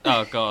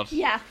 Oh, God.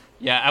 Yeah.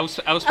 Yeah,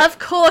 Elspeth, Of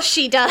course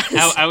she does.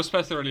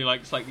 Elspeth really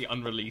likes, like, the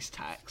unreleased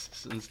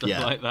texts and stuff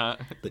Yeah. like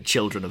that. the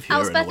children of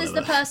Huron or Elspeth is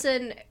the whatever.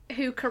 person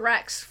who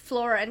corrects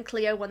Flora and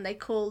Cleo when they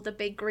call the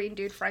big green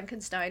dude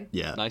Frankenstein.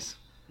 Yeah. Nice.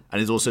 And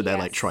is also there,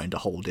 like, Yes. trying to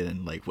hold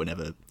in, like,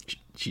 whenever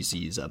she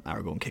sees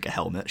Aragorn kick a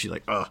helmet, she's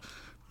like, ugh,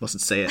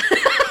 mustn't say it.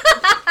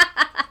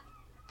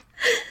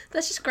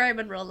 That's just Graham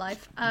in real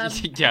life. I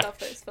Yeah. love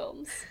those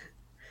films.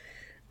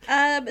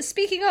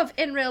 Speaking of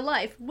in real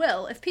life,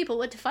 Will, if people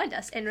were to find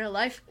us in real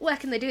life, where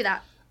can they do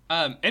that?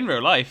 In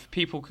real life,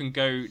 people can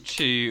go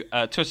to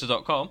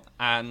twitter.com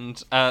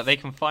and they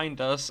can find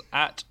us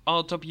at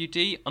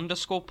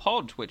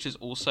rwd_pod, which is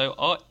also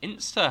our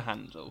Insta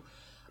handle.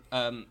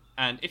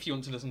 And if you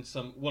want to listen to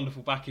some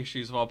wonderful back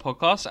issues of our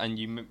podcast, and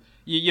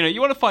you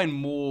want to find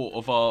more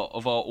of our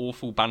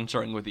awful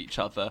bantering with each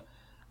other,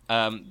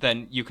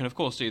 then you can of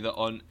course do that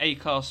on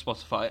Acast,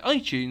 Spotify,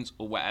 iTunes,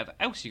 or wherever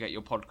else you get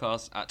your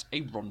podcasts at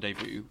A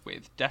Rendezvous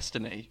with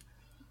Destiny.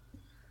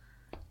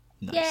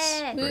 Nice.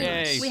 Yeah. Very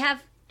Yay. nice. We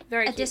have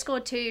Very a cute.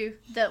 Discord too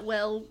that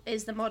Will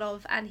is the mod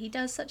of, and he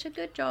does such a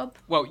good job.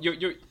 Well,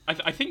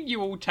 I think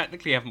you all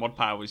technically have mod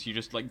powers. You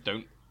just like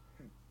don't.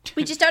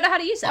 We just don't know how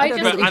to use it. I don't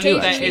just know. And occasionally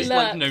there is,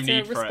 like, lurk no to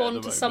need for it at respond the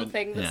to moment.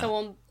 something that Yeah.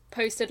 someone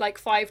posted like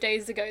 5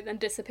 days ago, then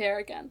disappear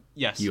again.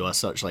 Yes. You are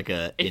such like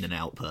a in and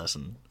out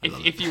person.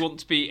 If you want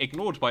to be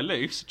ignored by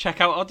Luce, check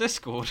out our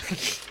Discord.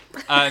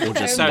 Or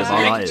just There's a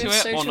our link to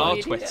eyes. it on Social our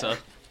media. Twitter.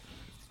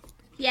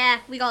 Yeah,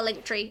 we got a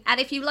Linktree. And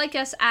if you like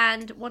us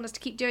and want us to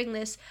keep doing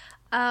this,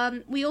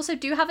 we also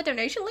do have a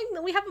donation link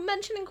that we haven't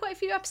mentioned in quite a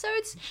few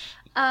episodes.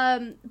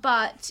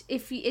 But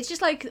it's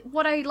just like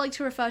what I like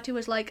to refer to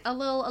as like a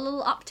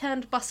little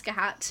upturned busker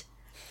hat,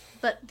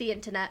 but the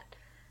internet.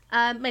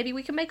 Maybe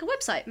we can make a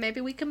website. Maybe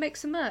we can make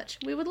some merch.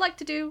 We would like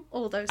to do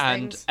all those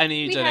And things.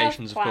 any We have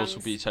donations, of course, plans.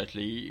 will be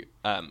totally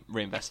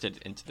reinvested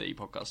into the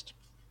podcast.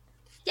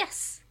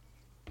 Yes.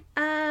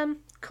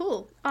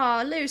 Cool.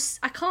 Aw, Luce,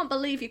 I can't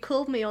believe you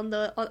called me on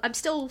I'm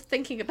still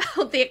thinking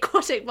about the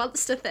aquatic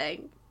monster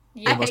thing.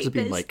 Yeah. You must have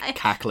been this. like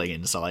cackling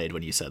inside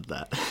when you said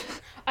that.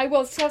 I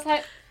was. So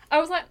I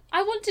was like,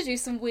 I want to do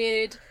some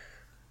weird,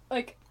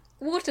 like,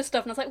 water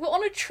stuff, and I was like, we're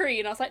on a tree,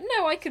 and I was like,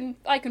 no, I can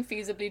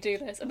feasibly do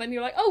this. And then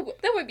you're like, oh,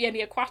 there won't be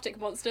any aquatic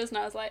monsters, and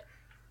I was like,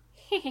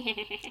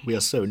 We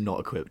are so not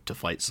equipped to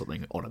fight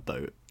something on a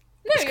boat.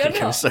 no, It's you're going to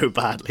go not. so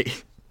badly.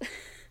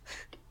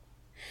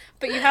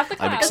 But you have the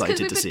I'm clout. excited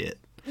we've to been- see it.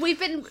 We've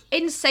been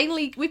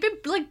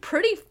like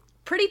pretty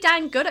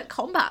dang good at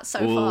combat so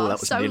Oh, far. that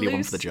was so nearly one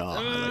Luce- for the jar.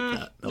 I like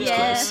that. That was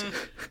Yeah. close.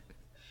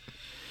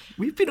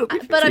 We've been But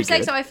I'm pretty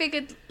saying good. so. I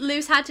figured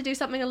Luce had to do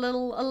something a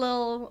little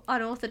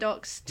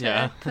unorthodox to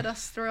Yeah. put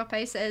us through our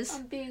paces.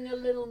 I'm being a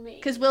little mean.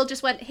 Because Will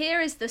just went, here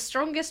is the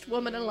strongest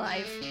woman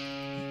alive.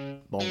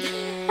 Bonk.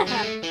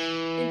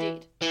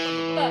 Indeed.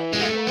 But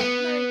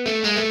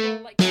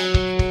no, like.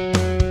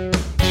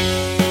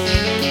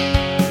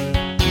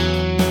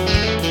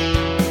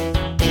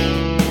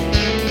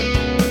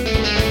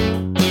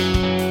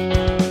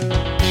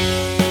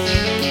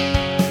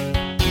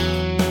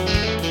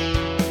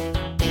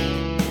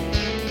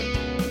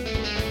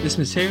 This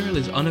material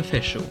is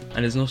unofficial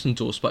and is not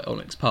endorsed by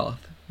Onyx Path.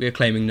 We are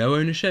claiming no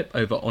ownership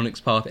over Onyx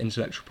Path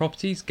intellectual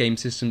properties, game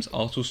systems,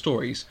 art or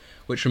stories,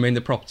 which remain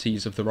the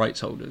properties of the rights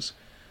holders.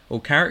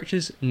 All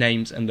characters,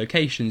 names and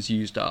locations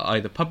used are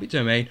either public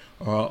domain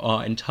or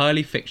are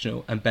entirely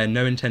fictional and bear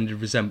no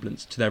intended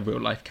resemblance to their real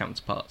life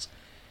counterparts.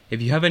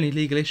 If you have any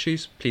legal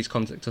issues, please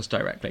contact us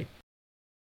directly.